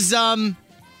 that was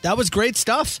great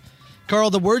stuff.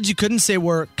 Carl, the words you couldn't say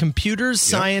were computers,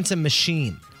 science, and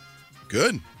machine.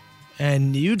 Good.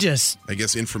 And you just... I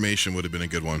guess information would have been a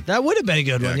good one. That would have been a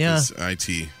good one, yeah. 'Cause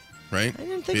IT, right? I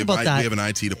didn't think about that. We have an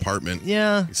IT department.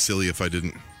 Yeah. It's silly if I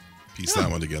didn't piece that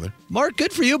one together. Mark,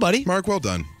 good for you, buddy. Mark, well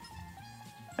done.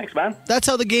 Thanks, man. That's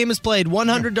how the game is played.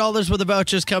 $100 worth of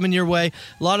vouchers coming your way.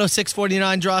 Lotto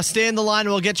 649 draw. Stay in the line and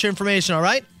we'll get your information, all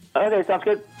right? Okay, sounds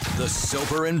good. The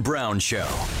Soper and Brown Show.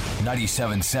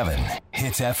 97.7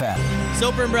 Hits FM.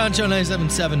 Soper and Brown Show,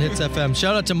 97.7 Hits FM.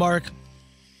 Shout out to Mark.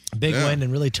 Big win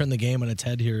and really turned the game on its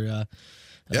head here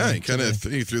Yeah, he kind of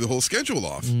threw the whole schedule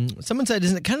off. Someone said,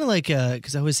 isn't it kind of like,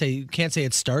 because I always say you can't say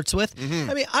it starts with.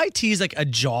 I mean, IT is like a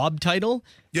job title.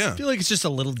 Yeah. I feel like it's just a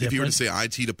little different. If you were to say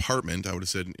IT department, I would have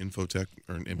said infotech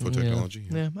or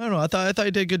infotechnology. Yeah, I don't know. I thought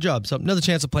you did a good job. So another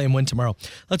chance to play and win tomorrow.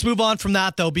 Let's move on from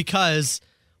that, though, because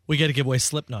we got to give away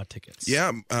Slipknot tickets.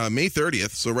 Yeah, May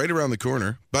 30th, so right around the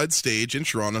corner. Bud Stage in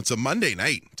Toronto. It's a Monday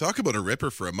night. Talk about a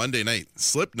ripper for a Monday night.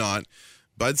 Slipknot,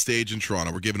 Bud Stage in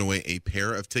Toronto. We're giving away a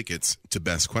pair of tickets to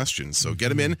Best Questions. So get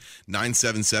them in,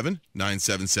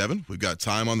 977-977. We've got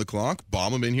time on the clock.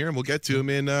 Bomb them in here, and we'll get to them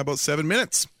in about 7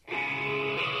 minutes.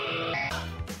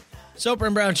 Soper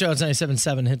and Brown Show, it's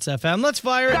 97.7 Hits FM. Let's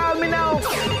fire it.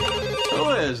 Who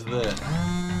is this?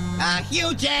 A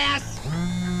huge ass.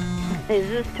 Is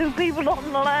this two people on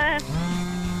the line?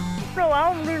 No,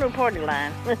 I don't do no party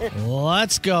line.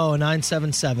 Let's go,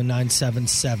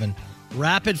 977-977.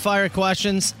 Rapid fire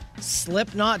questions.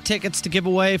 Slipknot tickets to give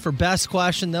away for Best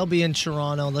Question. They'll be in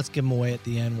Toronto. Let's give them away at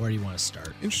the end. Where do you want to start?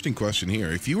 Interesting question here.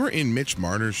 If you were in Mitch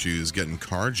Marner's shoes getting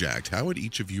carjacked, how would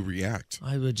each of you react?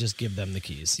 I would just give them the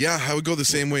keys. Yeah, I would go the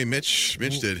same way Mitch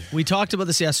did. We talked about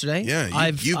this yesterday. Yeah,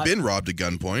 you've been robbed at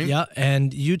gunpoint. Yeah,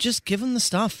 and you just give them the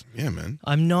stuff. Yeah, man.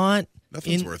 I'm not...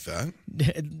 Nothing's worth that.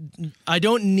 I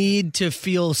don't need to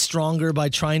feel stronger by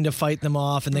trying to fight them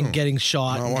off and then getting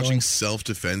shot. I'm not and watching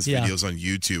self-defense Yeah. videos on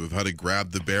YouTube of how to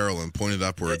grab the barrel and point it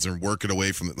upwards and work it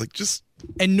away from it. Like, just...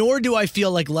 And nor do I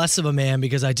feel like less of a man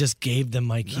because I just gave them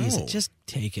my keys. No. Just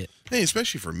take it. Hey,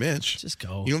 especially for Mitch. Just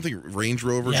go. You don't think Range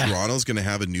Rover Toronto's going to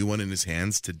have a new one in his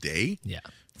hands today? Yeah.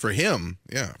 For him,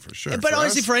 yeah, for sure. But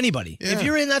honestly, us, for anybody, yeah. if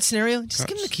you're in that scenario, just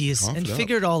give them the keys cough and it up.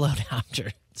 figure it all out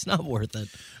after. It's not worth it.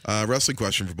 Wrestling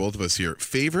question for both of us here.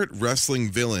 Favorite wrestling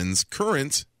villains,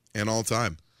 current and all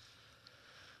time?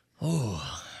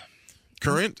 Oh.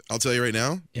 Current, I'll tell you right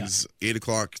now, Yeah. is 8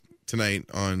 o'clock tonight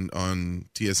on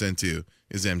TSN2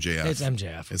 is MJF. It's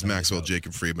MJF. It's Maxwell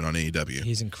Jacob Friedman on AEW.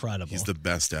 He's incredible. He's the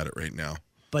best at it right now.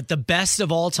 But the best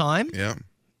of all time Yeah.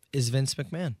 is Vince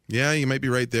McMahon. Yeah, you might be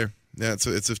right there. Yeah, it's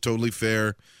a totally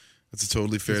fair... That's a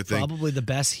totally fair He's thing. probably the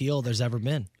best heel there's ever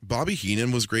been. Bobby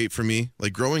Heenan was great for me.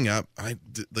 Like growing up,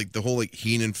 like the whole like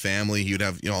Heenan family. He would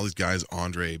have all these guys: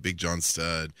 Andre, Big John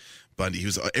Studd, Bundy. He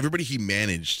was everybody he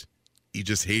managed. He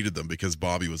just hated them because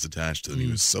Bobby was attached to them.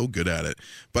 He was so good at it.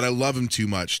 But I love him too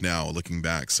much now, looking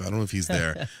back. So I don't know if he's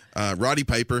there. Roddy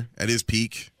Piper at his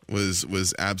peak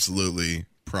was absolutely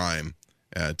prime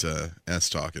at S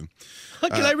Talking.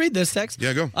 Can I read this text?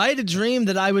 Yeah, go. I had a dream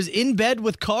that I was in bed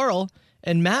with Carl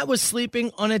and Matt was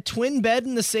sleeping on a twin bed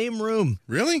in the same room.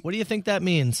 Really? What do you think that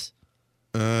means?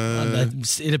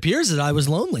 It appears that I was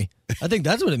lonely. I think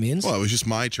that's what it means. Well, it was just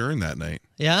my turn that night.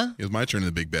 Yeah? It was my turn in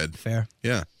the big bed. Fair.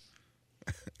 Yeah.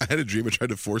 I had a dream I tried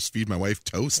to force feed my wife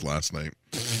toast last night.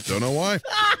 Don't know why.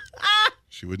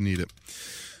 She wouldn't eat it.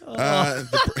 I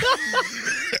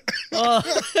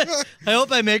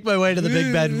hope I make my way to the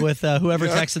big bed with whoever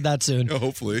texted that soon.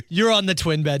 Hopefully. You're on the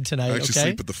twin bed tonight, I actually okay?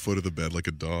 sleep at the foot of the bed like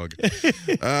a dog.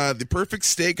 The perfect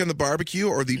steak on the barbecue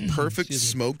or the perfect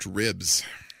smoked ribs?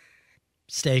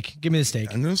 Steak. Give me the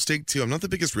steak. I'm going to steak too. I'm not the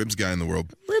biggest ribs guy in the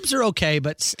world. Ribs are okay,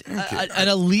 but an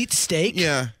elite steak?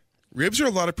 Yeah. Ribs are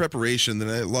a lot of preparation and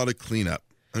a lot of cleanup.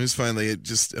 I just find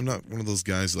I'm not one of those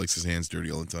guys who likes his hands dirty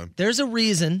all the time. There's a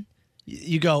reason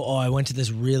you go, I went to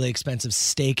this really expensive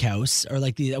steakhouse, or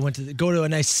I went to go to a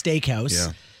nice steakhouse.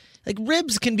 Yeah. Like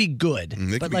ribs can be good,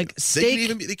 but like steak,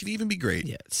 they can even be great.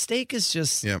 Yeah, steak is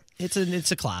just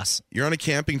it's a class. You're on a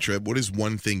camping trip. What is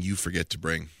one thing you forget to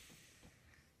bring?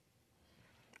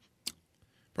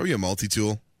 Probably a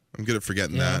multi-tool. I'm good at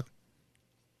forgetting that.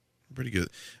 Pretty good.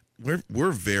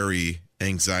 We're very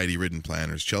anxiety-ridden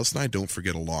planners. Chelsea and I don't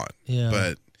forget a lot. Yeah.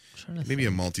 But maybe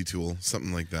a multi-tool,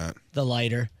 something like that. The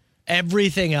lighter.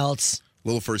 Everything else.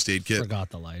 Little first aid kit. Forgot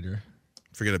the lighter.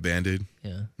 Forget a Band-Aid.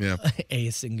 Yeah. Yeah.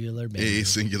 A singular Band-Aid. A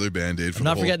singular Band-Aid. I'm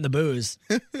not forgetting the booze.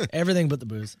 Everything but the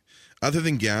booze. Other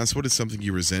than gas, what is something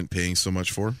you resent paying so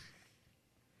much for?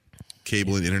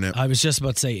 Cable and internet. I was just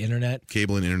about to say internet.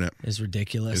 Cable and internet is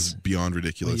ridiculous. Is beyond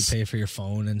ridiculous. What you pay for your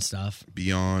phone and stuff.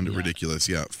 Beyond ridiculous.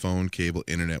 Yeah. Phone, cable,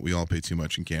 internet. We all pay too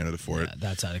much in Canada for it.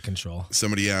 That's out of control.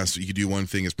 Somebody asked, you could do one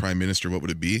thing as Prime Minister, what would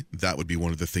it be? That would be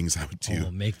one of the things I would do.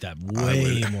 Oh, make that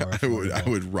way more affordable. I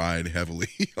would ride heavily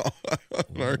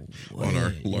on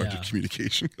our larger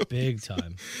communication. Big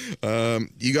time.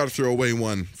 You got to throw away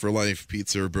one for life,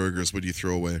 pizza or burgers. What do you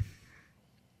throw away?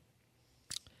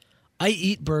 I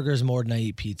eat burgers more than I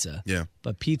eat pizza. Yeah.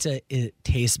 But pizza, it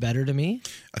tastes better to me.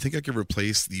 I think I could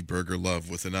replace the burger love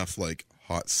with enough like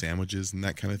hot sandwiches and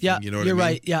that kind of thing. Yeah, You know what you're I mean?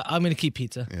 right. Yeah, I'm going to keep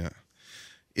pizza. Yeah.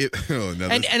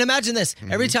 And imagine this.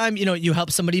 Every time, you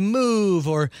help somebody move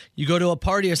or you go to a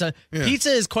party or something, pizza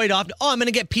is quite often, I'm going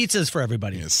to get pizzas for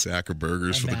everybody. A sack of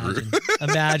burgers for the group.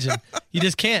 Imagine. You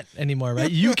just can't anymore, right?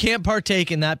 You can't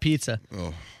partake in that pizza.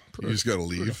 Oh, you just got to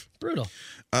leave. Brutal.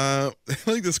 I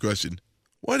like this question.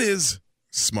 What is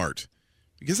smart?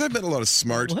 Because I've met a lot of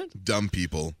smart, dumb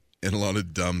people and a lot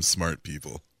of dumb, smart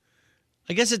people.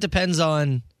 I guess it depends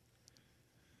on,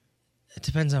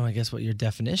 I guess, what your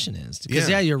definition is. Because,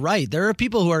 you're right. There are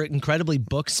people who are incredibly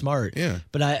book smart. Yeah.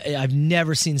 But I've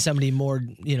never seen somebody more,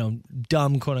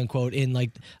 dumb, quote unquote, in like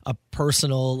a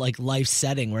personal like life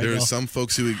setting. Where there are some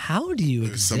folks who. How do you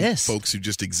exist? Some folks who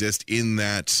just exist in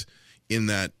that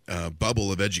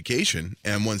bubble of education,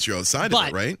 and once you're outside of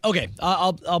it, right? Okay,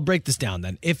 I'll break this down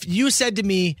then. If you said to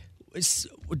me,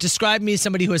 describe me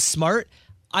somebody who is smart,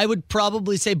 I would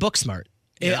probably say book smart.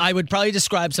 Yeah. I would probably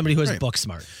describe somebody who is book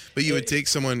smart. But you would take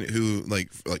someone who,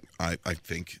 like I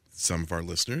think some of our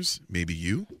listeners, maybe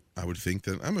you, I would think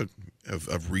that I'm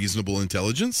of reasonable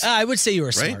intelligence. I would say you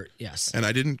were smart, yes. And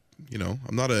I didn't,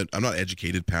 I'm not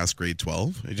educated past grade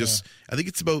 12. I think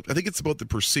it's about the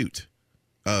pursuit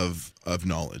of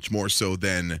knowledge more so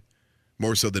than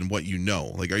what you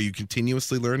know. Like, are you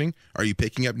continuously learning? Are you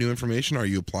picking up new information? Are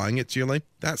you applying it to your life?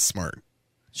 That's smart.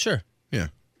 Sure. Yeah.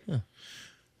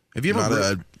 Have you ever not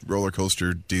a roller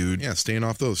coaster dude? Yeah, staying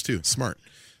off those too. Smart.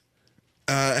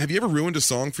 Have you ever ruined a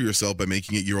song for yourself by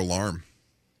making it your alarm?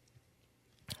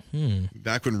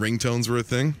 Back when ringtones were a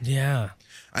thing? Yeah.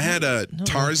 I had a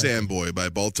Tarzan Boy by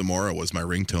Baltimore was my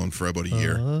ringtone for about a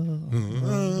year.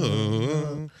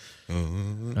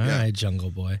 All right,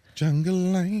 Jungle Boy. Jungle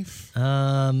Life.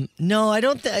 No, I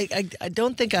don't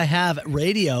think I have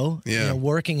radio. Yeah.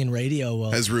 Working in radio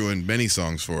has ruined many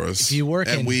songs for us. If you work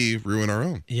and we ruin our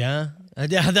own. Yeah.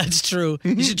 Yeah, that's true.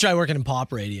 You should try working in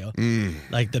pop radio.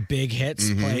 Like the big hits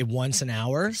play once an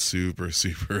hour. Super,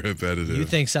 super repetitive. You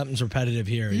think something's repetitive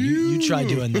here. You try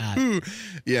doing that.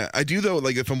 Yeah, I do though.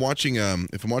 Like if I'm watching a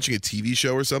TV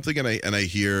show or something and I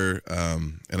hear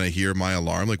my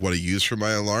alarm, like what I use for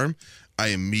my alarm, I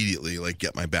immediately like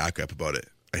get my back up about it.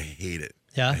 I hate it.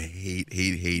 Yeah. I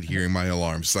hate hearing my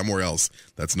alarm somewhere else.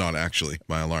 That's not actually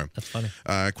my alarm. That's funny.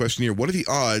 Question here. What are the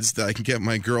odds that I can get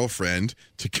my girlfriend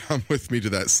to come with me to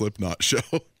that Slipknot show?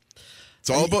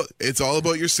 It's all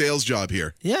about your sales job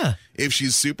here. Yeah. If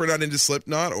she's super not into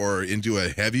Slipknot or into a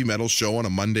heavy metal show on a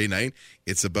Monday night,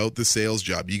 it's about the sales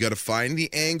job. You got to find the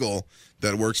angle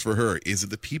that works for her. Is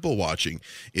it the people watching?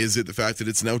 Is it the fact that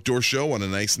it's an outdoor show on a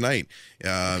nice night?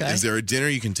 Is there a dinner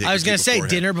you can take? I was going to say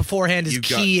dinner beforehand is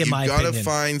key in my opinion. You've got to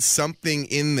find something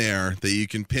in there that you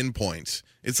can pinpoint.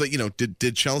 It's like,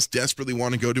 did Chelsea desperately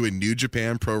want to go to a New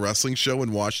Japan Pro Wrestling show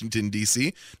in Washington,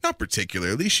 D.C.? Not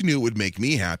particularly. She knew it would make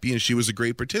me happy, and she was a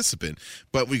great participant.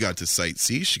 But we got to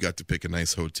sightsee. She got to pick a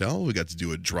nice hotel. We got to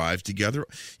do a drive together.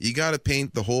 You got to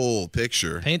paint the whole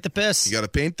picture. Paint the piss. You got to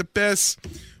paint the piss.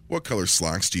 What color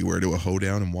slacks do you wear to a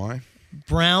hoedown and why?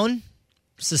 Brown.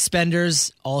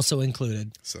 Suspenders also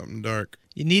included. Something dark.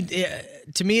 You need,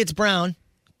 to me, it's brown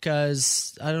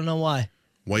because I don't know why.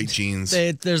 White jeans.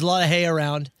 There's a lot of hay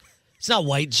around. It's not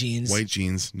white jeans. White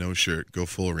jeans, no shirt. Go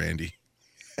full Randy.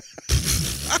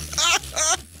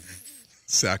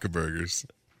 Sack of burgers.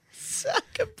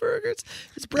 Sack of burgers.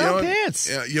 It's brown pants.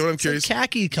 Yeah, you know what I'm curious?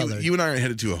 Khaki color. You and I are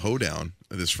headed to a hoedown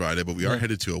this Friday, but we are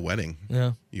headed to a wedding.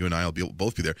 Yeah. You and I will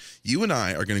both be there. You and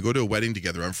I are going to go to a wedding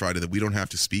together on Friday that we don't have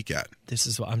to speak at. This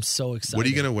is what I'm so excited. What are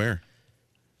you going to wear?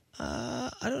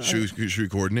 I don't know. Should we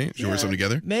coordinate? Should we wear something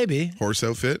together? Maybe. Horse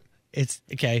outfit? It's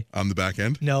okay. On the back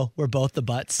end? No, we're both the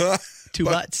butts. Two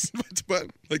butts.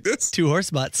 Like this? Two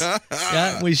horse butts.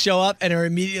 Yeah, we show up and are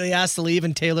immediately asked to leave,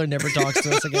 and Taylor never talks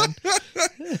to us again.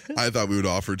 I thought we would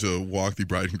offer to walk the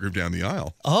bride and groom down the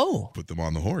aisle. Oh. Put them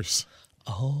on the horse.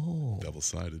 Oh.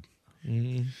 Double-sided.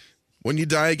 When you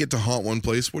die, you get to haunt one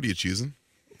place. What are you choosing?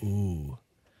 Ooh.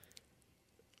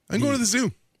 I'm going to the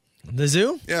zoo. The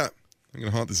zoo? Yeah. I'm going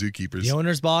to haunt the zookeepers. The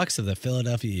owner's box of the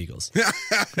Philadelphia Eagles.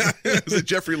 Is it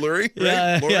Jeffrey Lurie?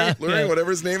 Right? Yeah, Lurie,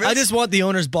 whatever his name is? I just want the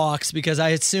owner's box because I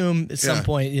assume at some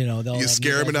point, they'll... You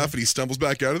scare him enough and he stumbles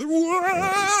back out of there.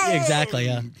 Whoa! Exactly,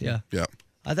 yeah.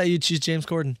 I thought you'd choose James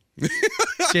Corden.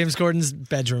 James Corden's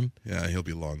bedroom. Yeah, he'll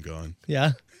be long gone.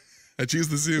 Yeah. I choose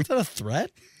the zoo. Is that a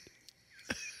threat?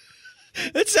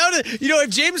 It sounded, if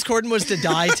James Corden was to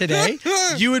die today,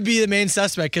 you would be the main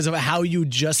suspect because of how you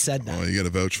just said that. Oh, you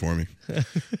got to vouch for me.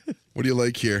 What do you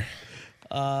like here?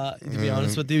 To be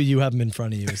honest with you, you have them in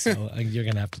front of you, so you're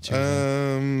going to have to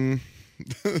choose.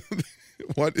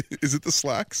 What? Is it the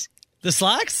slacks? The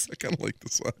slacks? I kind of like the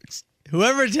slacks.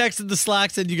 Whoever texted the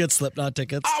slacks said you get Slipknot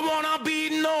tickets. I want to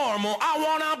be normal. I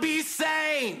want to be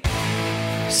sane.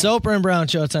 Soper and Brown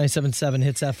Show at 97.7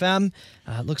 Hits FM.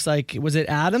 Looks like, was it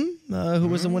Adam who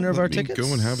was the winner of our tickets? Go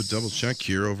and have a double check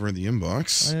here over in the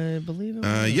inbox. I believe it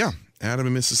was. Yeah, Adam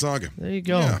in Mississauga. There you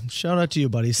go. Yeah. Shout out to you,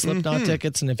 buddy. Slipknot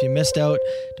tickets, and if you missed out,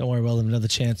 don't worry, we'll have another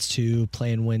chance to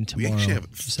play and win tomorrow. We actually have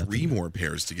 3 more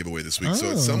pairs to give away this week.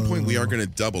 So at some point, we are going to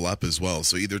double up as well.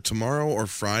 So either tomorrow or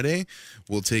Friday,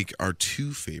 we'll take our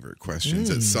 2 favorite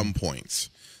questions at some point.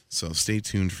 So stay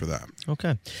tuned for that.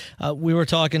 Okay. We were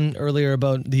talking earlier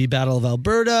about the Battle of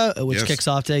Alberta, which kicks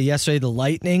off today. Yesterday, the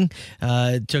Lightning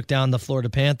took down the Florida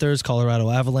Panthers. Colorado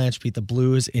Avalanche beat the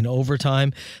Blues in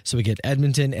overtime. So we get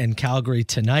Edmonton and Calgary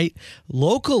tonight.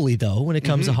 Locally, though, when it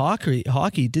comes to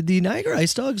hockey, did the Niagara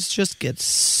Ice Dogs just get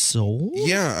sold?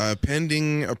 Yeah,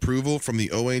 pending approval from the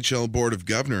OHL Board of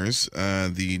Governors,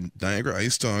 the Niagara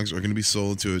Ice Dogs are going to be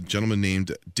sold to a gentleman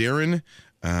named Darren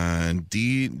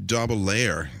D.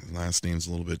 Daubelaire. Last name's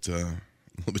a little bit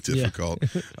difficult,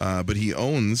 but he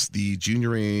owns the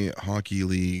Junior A Hockey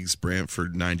League's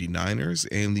Brantford 99ers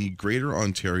and the Greater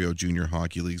Ontario Junior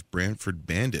Hockey League's Brantford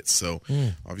Bandits. So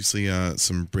obviously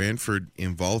some Brantford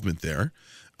involvement there.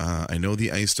 I know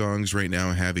the Ice Dogs right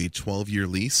now have a 12-year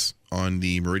lease on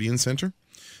the Meridian Center,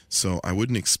 so I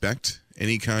wouldn't expect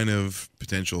any kind of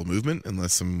potential movement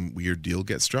unless some weird deal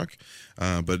gets struck.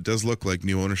 But it does look like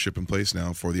new ownership in place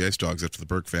now for the Ice Dogs after the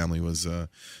Burke family was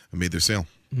made their sale.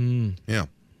 Yeah.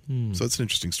 So it's an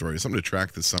interesting story. Something to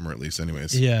track this summer at least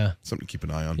anyways. Yeah. Something to keep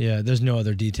an eye on. Yeah, there's no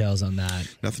other details on that.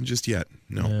 Nothing just yet.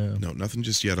 No, nothing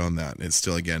just yet on that. It's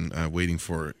still, again, waiting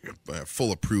for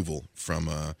full approval from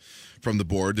the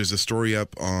board. There's a story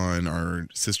up on our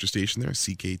sister station there,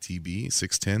 CKTB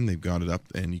 610. They've got it up,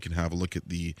 and you can have a look at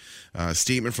the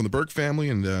statement from the Burke family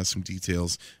and some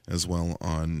details as well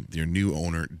on their new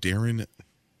owner, Darren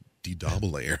D.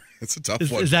 Daubelaire. It's a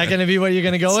tough one. Is that going to be what you're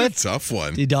going to go with? It's a tough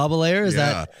one. D. Daubelaire? Is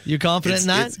that, you confident in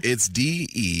that? It's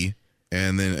D-E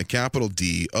and then a capital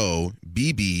D-O-B-B-E-L-A-E-R.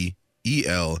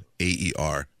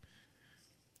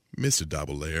 Mr.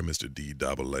 Daubelaire, Mr. D.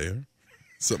 Daubelaire.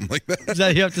 Something like that. Is that how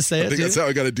you have to say it? I think that's how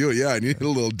I got to do it. Yeah, I need a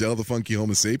little Del the Funky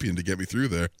Homo Sapien to get me through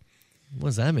there. What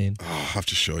does that mean? Oh, I'll have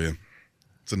to show you.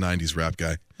 It's a 90s rap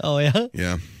guy. Oh, yeah?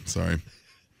 Yeah, sorry.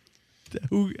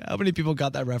 How many people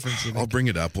got that reference? I'll bring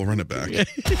it up. We'll run it back.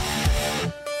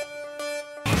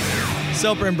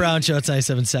 Soper and Brown Show at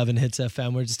 97.7 Hits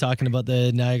FM. We're just talking about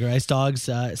the Niagara Ice Dogs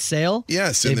sale.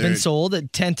 Yes, they've been sold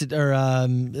at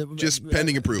just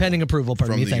pending approval. Pending approval,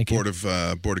 pardon me. Thank you.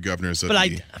 From Board of Governors of the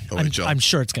OHL. I'm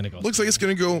sure it's going to go. Looks like it's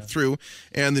going to go through.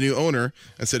 And the new owner,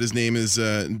 I said his name is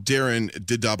Darren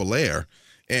D. Daubelaire.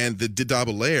 And the D.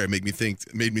 Daubelaire made me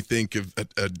think of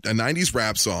a 90s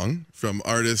rap song from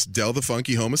artist Del the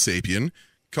Funky Homo Sapien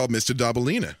called Mr.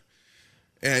 Daubelina.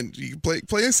 And you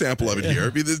play a sample of it here. I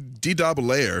mean, the D.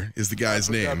 Daubelaire is the guy's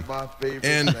name.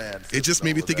 And it just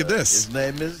made me think of this. His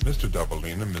name is Mr.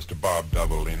 Daubelina, Mr. Bob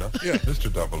Daubelina. Yeah. Mr.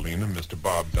 Daubelina, Mr.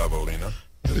 Bob Daubelina.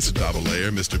 Mr. Daubelaire,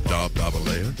 Mr. Bob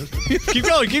Daubelaire. Keep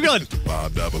going.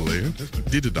 Bob Daubelaire,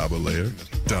 D. Daubelaire,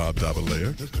 Dob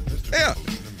Daubelaire. Yeah.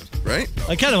 Right?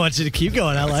 I kind of want you to keep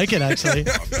going. I like it, actually.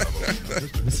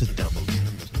 Mr. Daubelaire.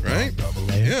 Right?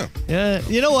 Yeah. Yeah.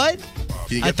 You know what?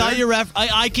 I thought your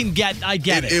I get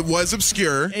it. It was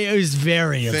obscure. It was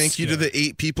very obscure. Thank you to the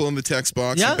 8 people in the text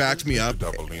box who backed me up.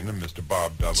 Mr.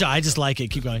 Bob Daubelina. So I just like it.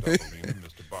 Keep going.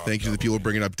 Thank you to the people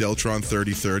bringing up Deltron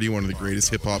 3030, one of the greatest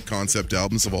hip-hop concept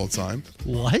albums of all time.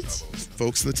 What?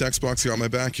 Folks in the text box got my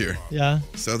back here. Yeah.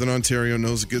 Southern Ontario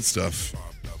knows the good stuff.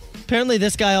 Apparently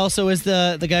this guy also is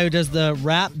the guy who does the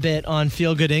rap bit on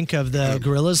Feel Good Inc. of the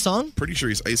Gorillaz song. Pretty sure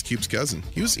he's Ice Cube's cousin.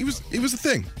 He was a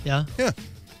thing. Yeah? Yeah.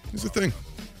 He's a thing.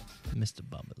 Mr.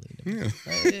 Bubbly. Yeah.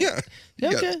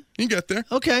 You get there.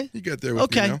 Okay. You get there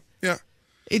with me now. Yeah.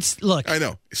 Look. I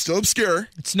know. It's still obscure.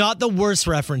 It's not the worst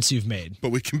reference you've made.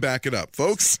 But we can back it up.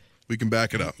 Folks, we can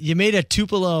back it up. You made a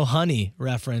Tupelo Honey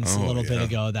reference a little bit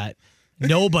ago that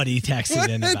nobody texted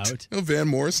in about. No Van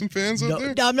Morrison fans out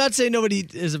there? No, I'm not saying nobody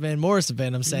is a Van Morrison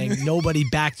fan. I'm saying nobody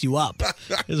backed you up.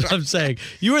 Is what I'm saying.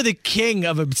 You are the king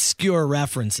of obscure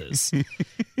references.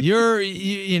 You're.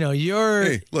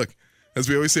 Hey, look, as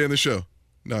we always say on the show,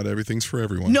 not everything's for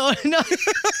everyone. No.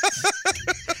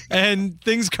 And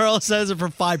things Carl says are for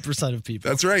 5% of people.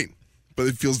 That's right. But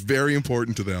it feels very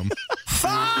important to them.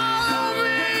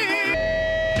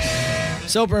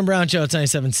 Soper and Brown Show at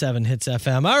 97.7 Hits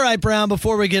FM. All right, Brown,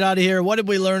 before we get out of here, what did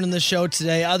we learn in the show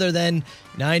today other than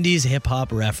 90s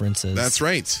hip-hop references? That's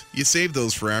right. You save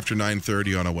those for after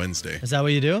 9:30 on a Wednesday. Is that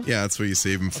what you do? Yeah, that's what you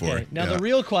save them for. Okay. Now, the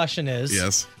real question is,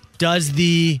 yes, Does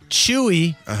the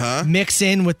Chewy mix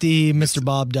in with the Mr.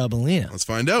 Bob Doublina? Let's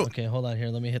find out. Okay, hold on here.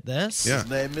 Let me hit this. Yeah. His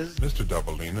name is Mr.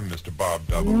 Doublina, Mr. Bob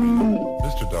Doublina,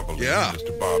 Mr. Doublina,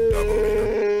 Mr. Bob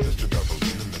Doublina, Mr.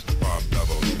 Doublina, Mr. Bob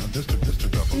Doublina, Mr.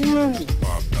 Doublina, Mr.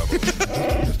 Bob Doublina,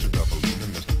 Mr. Doublina,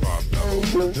 Mr. Bob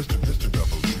Doublina, Mr.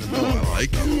 Doublina. Oh, I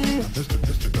like it. Mr.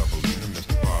 Doublina,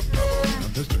 Mr. Bob Doublina,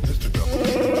 Mr.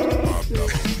 Doublina, Mr. Bob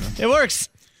Doublina. It works.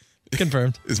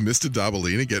 Confirmed. Is Mr.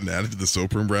 Doublina getting added to the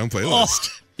Soper and Brown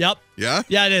playlist? Yep. Yeah?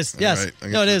 Yeah, it is. Yes. All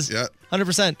right, No, it is. Yeah.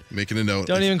 100%. Making a note.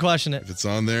 Don't even question it. If it's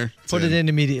on there, Put it in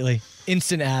immediately.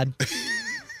 Instant ad.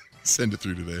 Send it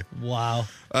through today. Wow.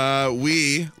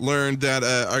 We learned that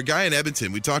our guy in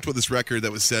Edmonton, we talked about this record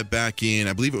that was set back in,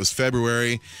 I believe it was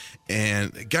February,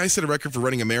 and a guy set a record for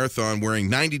running a marathon wearing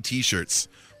 90 T-shirts.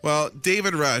 Well,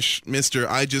 David Rush, Mr.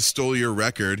 I Just Stole Your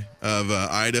Record of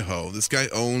Idaho. This guy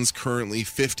owns currently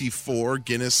 54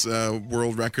 Guinness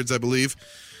World Records, I believe.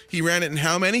 He ran it in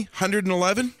how many?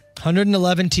 111?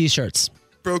 111 T-shirts.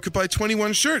 Broke it by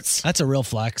 21 shirts. That's a real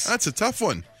flex. That's a tough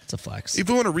one. It's a flex. If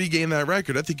you want to regain that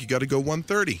record, I think you got to go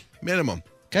 130 minimum.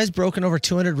 Guy's broken over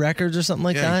 200 records or something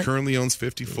like Yeah, that. he currently owns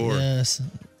 54. Yes.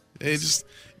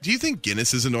 Do you think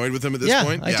Guinness is annoyed with him at this Yeah,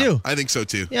 point? I do. I think so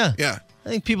too. Yeah. Yeah. I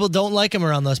think people don't like him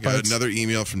around those Got parts. another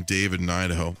email from David in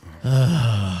Idaho. Do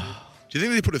you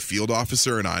think they put a field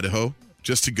officer in Idaho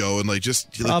just to go and like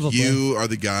Probably. you are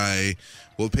the guy?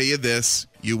 We'll pay you this.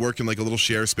 You work in like a little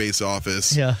share space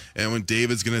office. Yeah. And when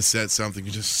David's gonna set something,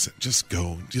 you just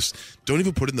go. Just don't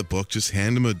even put it in the book. Just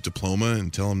hand him a diploma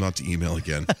and tell him not to email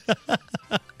again.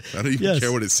 I don't even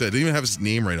care what it said. Didn't even have his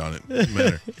name right on it. Doesn't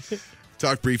matter.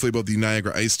 Talked briefly about the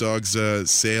Niagara Ice Dogs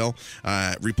sale.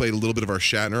 Replayed a little bit of our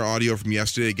Shatner audio from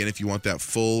yesterday. Again, if you want that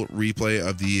full replay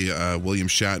of the William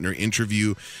Shatner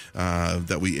interview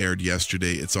that we aired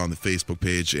yesterday, it's on the Facebook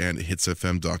page and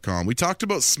hitsfm.com. We talked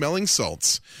about smelling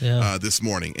salts this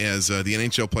morning as the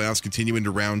NHL playoffs continue into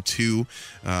round 2.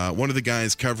 One of the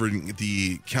guys covering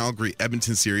the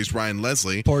Calgary-Edmonton series, Ryan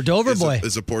Leslie, Port Dover boy.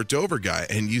 is a Port Dover guy.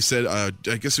 And you said, I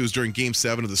guess it was during Game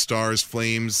 7 of the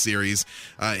Stars-Flames series,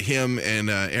 him and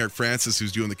Eric Francis,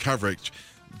 who's doing the coverage,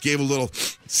 gave a little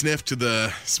sniff to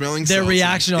the smelling Their salts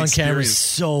reaction on camera is experience.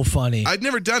 so funny. I'd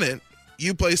never done it.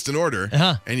 You placed an order,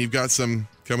 and you've got some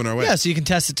coming our way. Yeah, so you can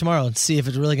test it tomorrow and see if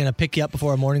it's really going to pick you up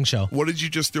before a morning show. What did you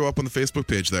just throw up on the Facebook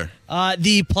page there?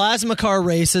 The plasma car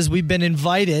races, we've been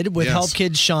invited with Yes. Help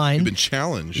Kids Shine. You've been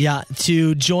challenged. Yeah,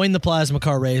 to join the plasma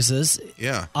car races.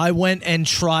 Yeah. I went and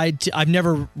tried to, I've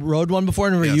never rode one before,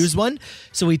 never used one.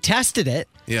 So we tested it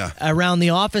Yeah. around the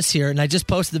office here, and I just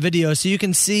posted the video so you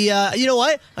can see, you know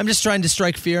what? I'm just trying to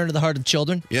strike fear into the heart of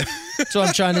children. Yeah. That's what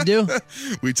I'm trying to do.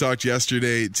 We talked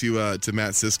yesterday to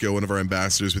Matt Sisko, one of our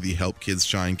ambassadors with the Help Kids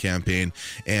Shine campaign,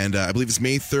 and I believe it's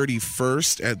May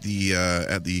 31st at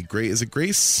the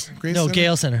Grace No, Center?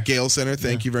 Gale Center. Gale Center,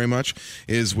 thank you very much,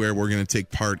 is where we're going to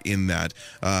take part in that.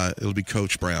 It'll be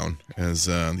Coach Brown, as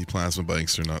the plasma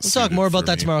bikes are not We'll talk more about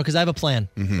that tomorrow because I have a plan.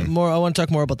 Mhm. I want to talk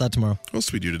more about that tomorrow. What else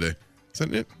did we do today? Is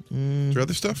that it? Is there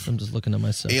other stuff? I'm just looking at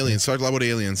myself. Aliens. Talked a lot about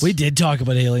aliens. We did talk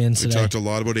about aliens We today. talked a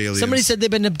lot about aliens. Somebody said they've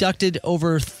been abducted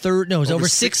over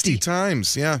 60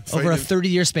 times. Yeah. over a Fighting-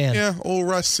 30-year span. Yeah, old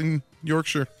Russ in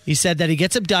Yorkshire. He said that he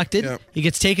gets abducted, he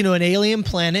gets taken to an alien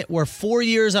planet where 4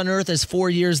 years on Earth is 4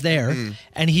 years there,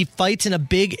 and he fights in a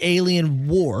big alien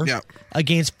war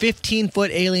against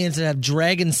 15-foot aliens that have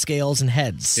dragon scales and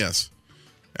heads. Yes.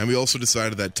 And we also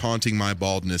decided that taunting my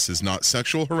baldness is not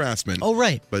sexual harassment. Oh,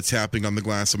 right. But tapping on the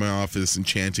glass of my office and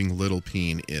chanting Little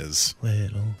Peen is.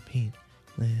 Little Peen,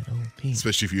 Little Peen.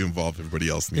 Especially if you involve everybody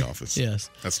else in the office. Yes.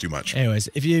 That's too much. Anyways,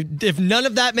 if none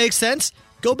of that makes sense,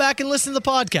 go back and listen to the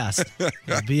podcast.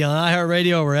 It'll be on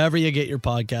iHeartRadio, wherever you get your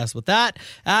podcast. With that,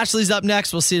 Ashley's up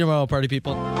next. We'll see you tomorrow, party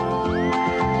people.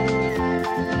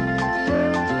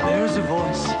 There's a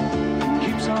voice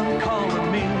keeps on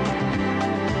calling me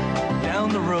down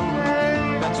the road.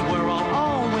 That's where I'll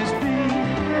always be.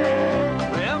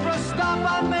 Every stop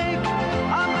I make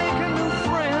a new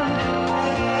friend.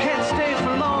 Can't stay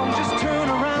for long, just turn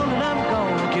around and I'm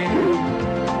gone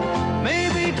again.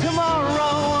 Maybe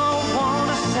tomorrow I'll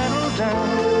wanna settle down.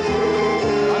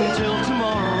 Until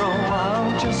tomorrow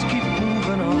I'll just keep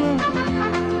moving on.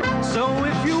 So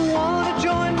if you wanna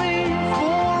join me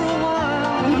for a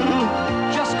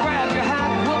while, just grab your hat,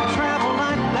 we'll travel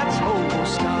like that's old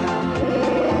style.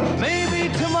 Maybe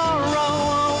tomorrow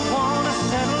I'll wanna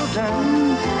settle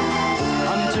down.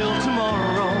 Until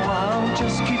tomorrow I'll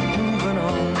just keep moving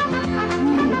on.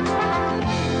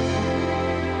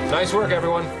 Nice work,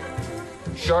 everyone.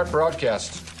 Sharp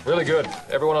broadcast. Really good.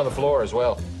 Everyone on the floor as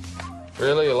well.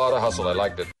 Really a lot of hustle. I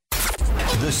liked it.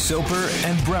 The Soper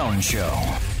and Brown Show.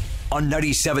 on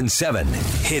 97.7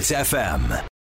 Hits FM.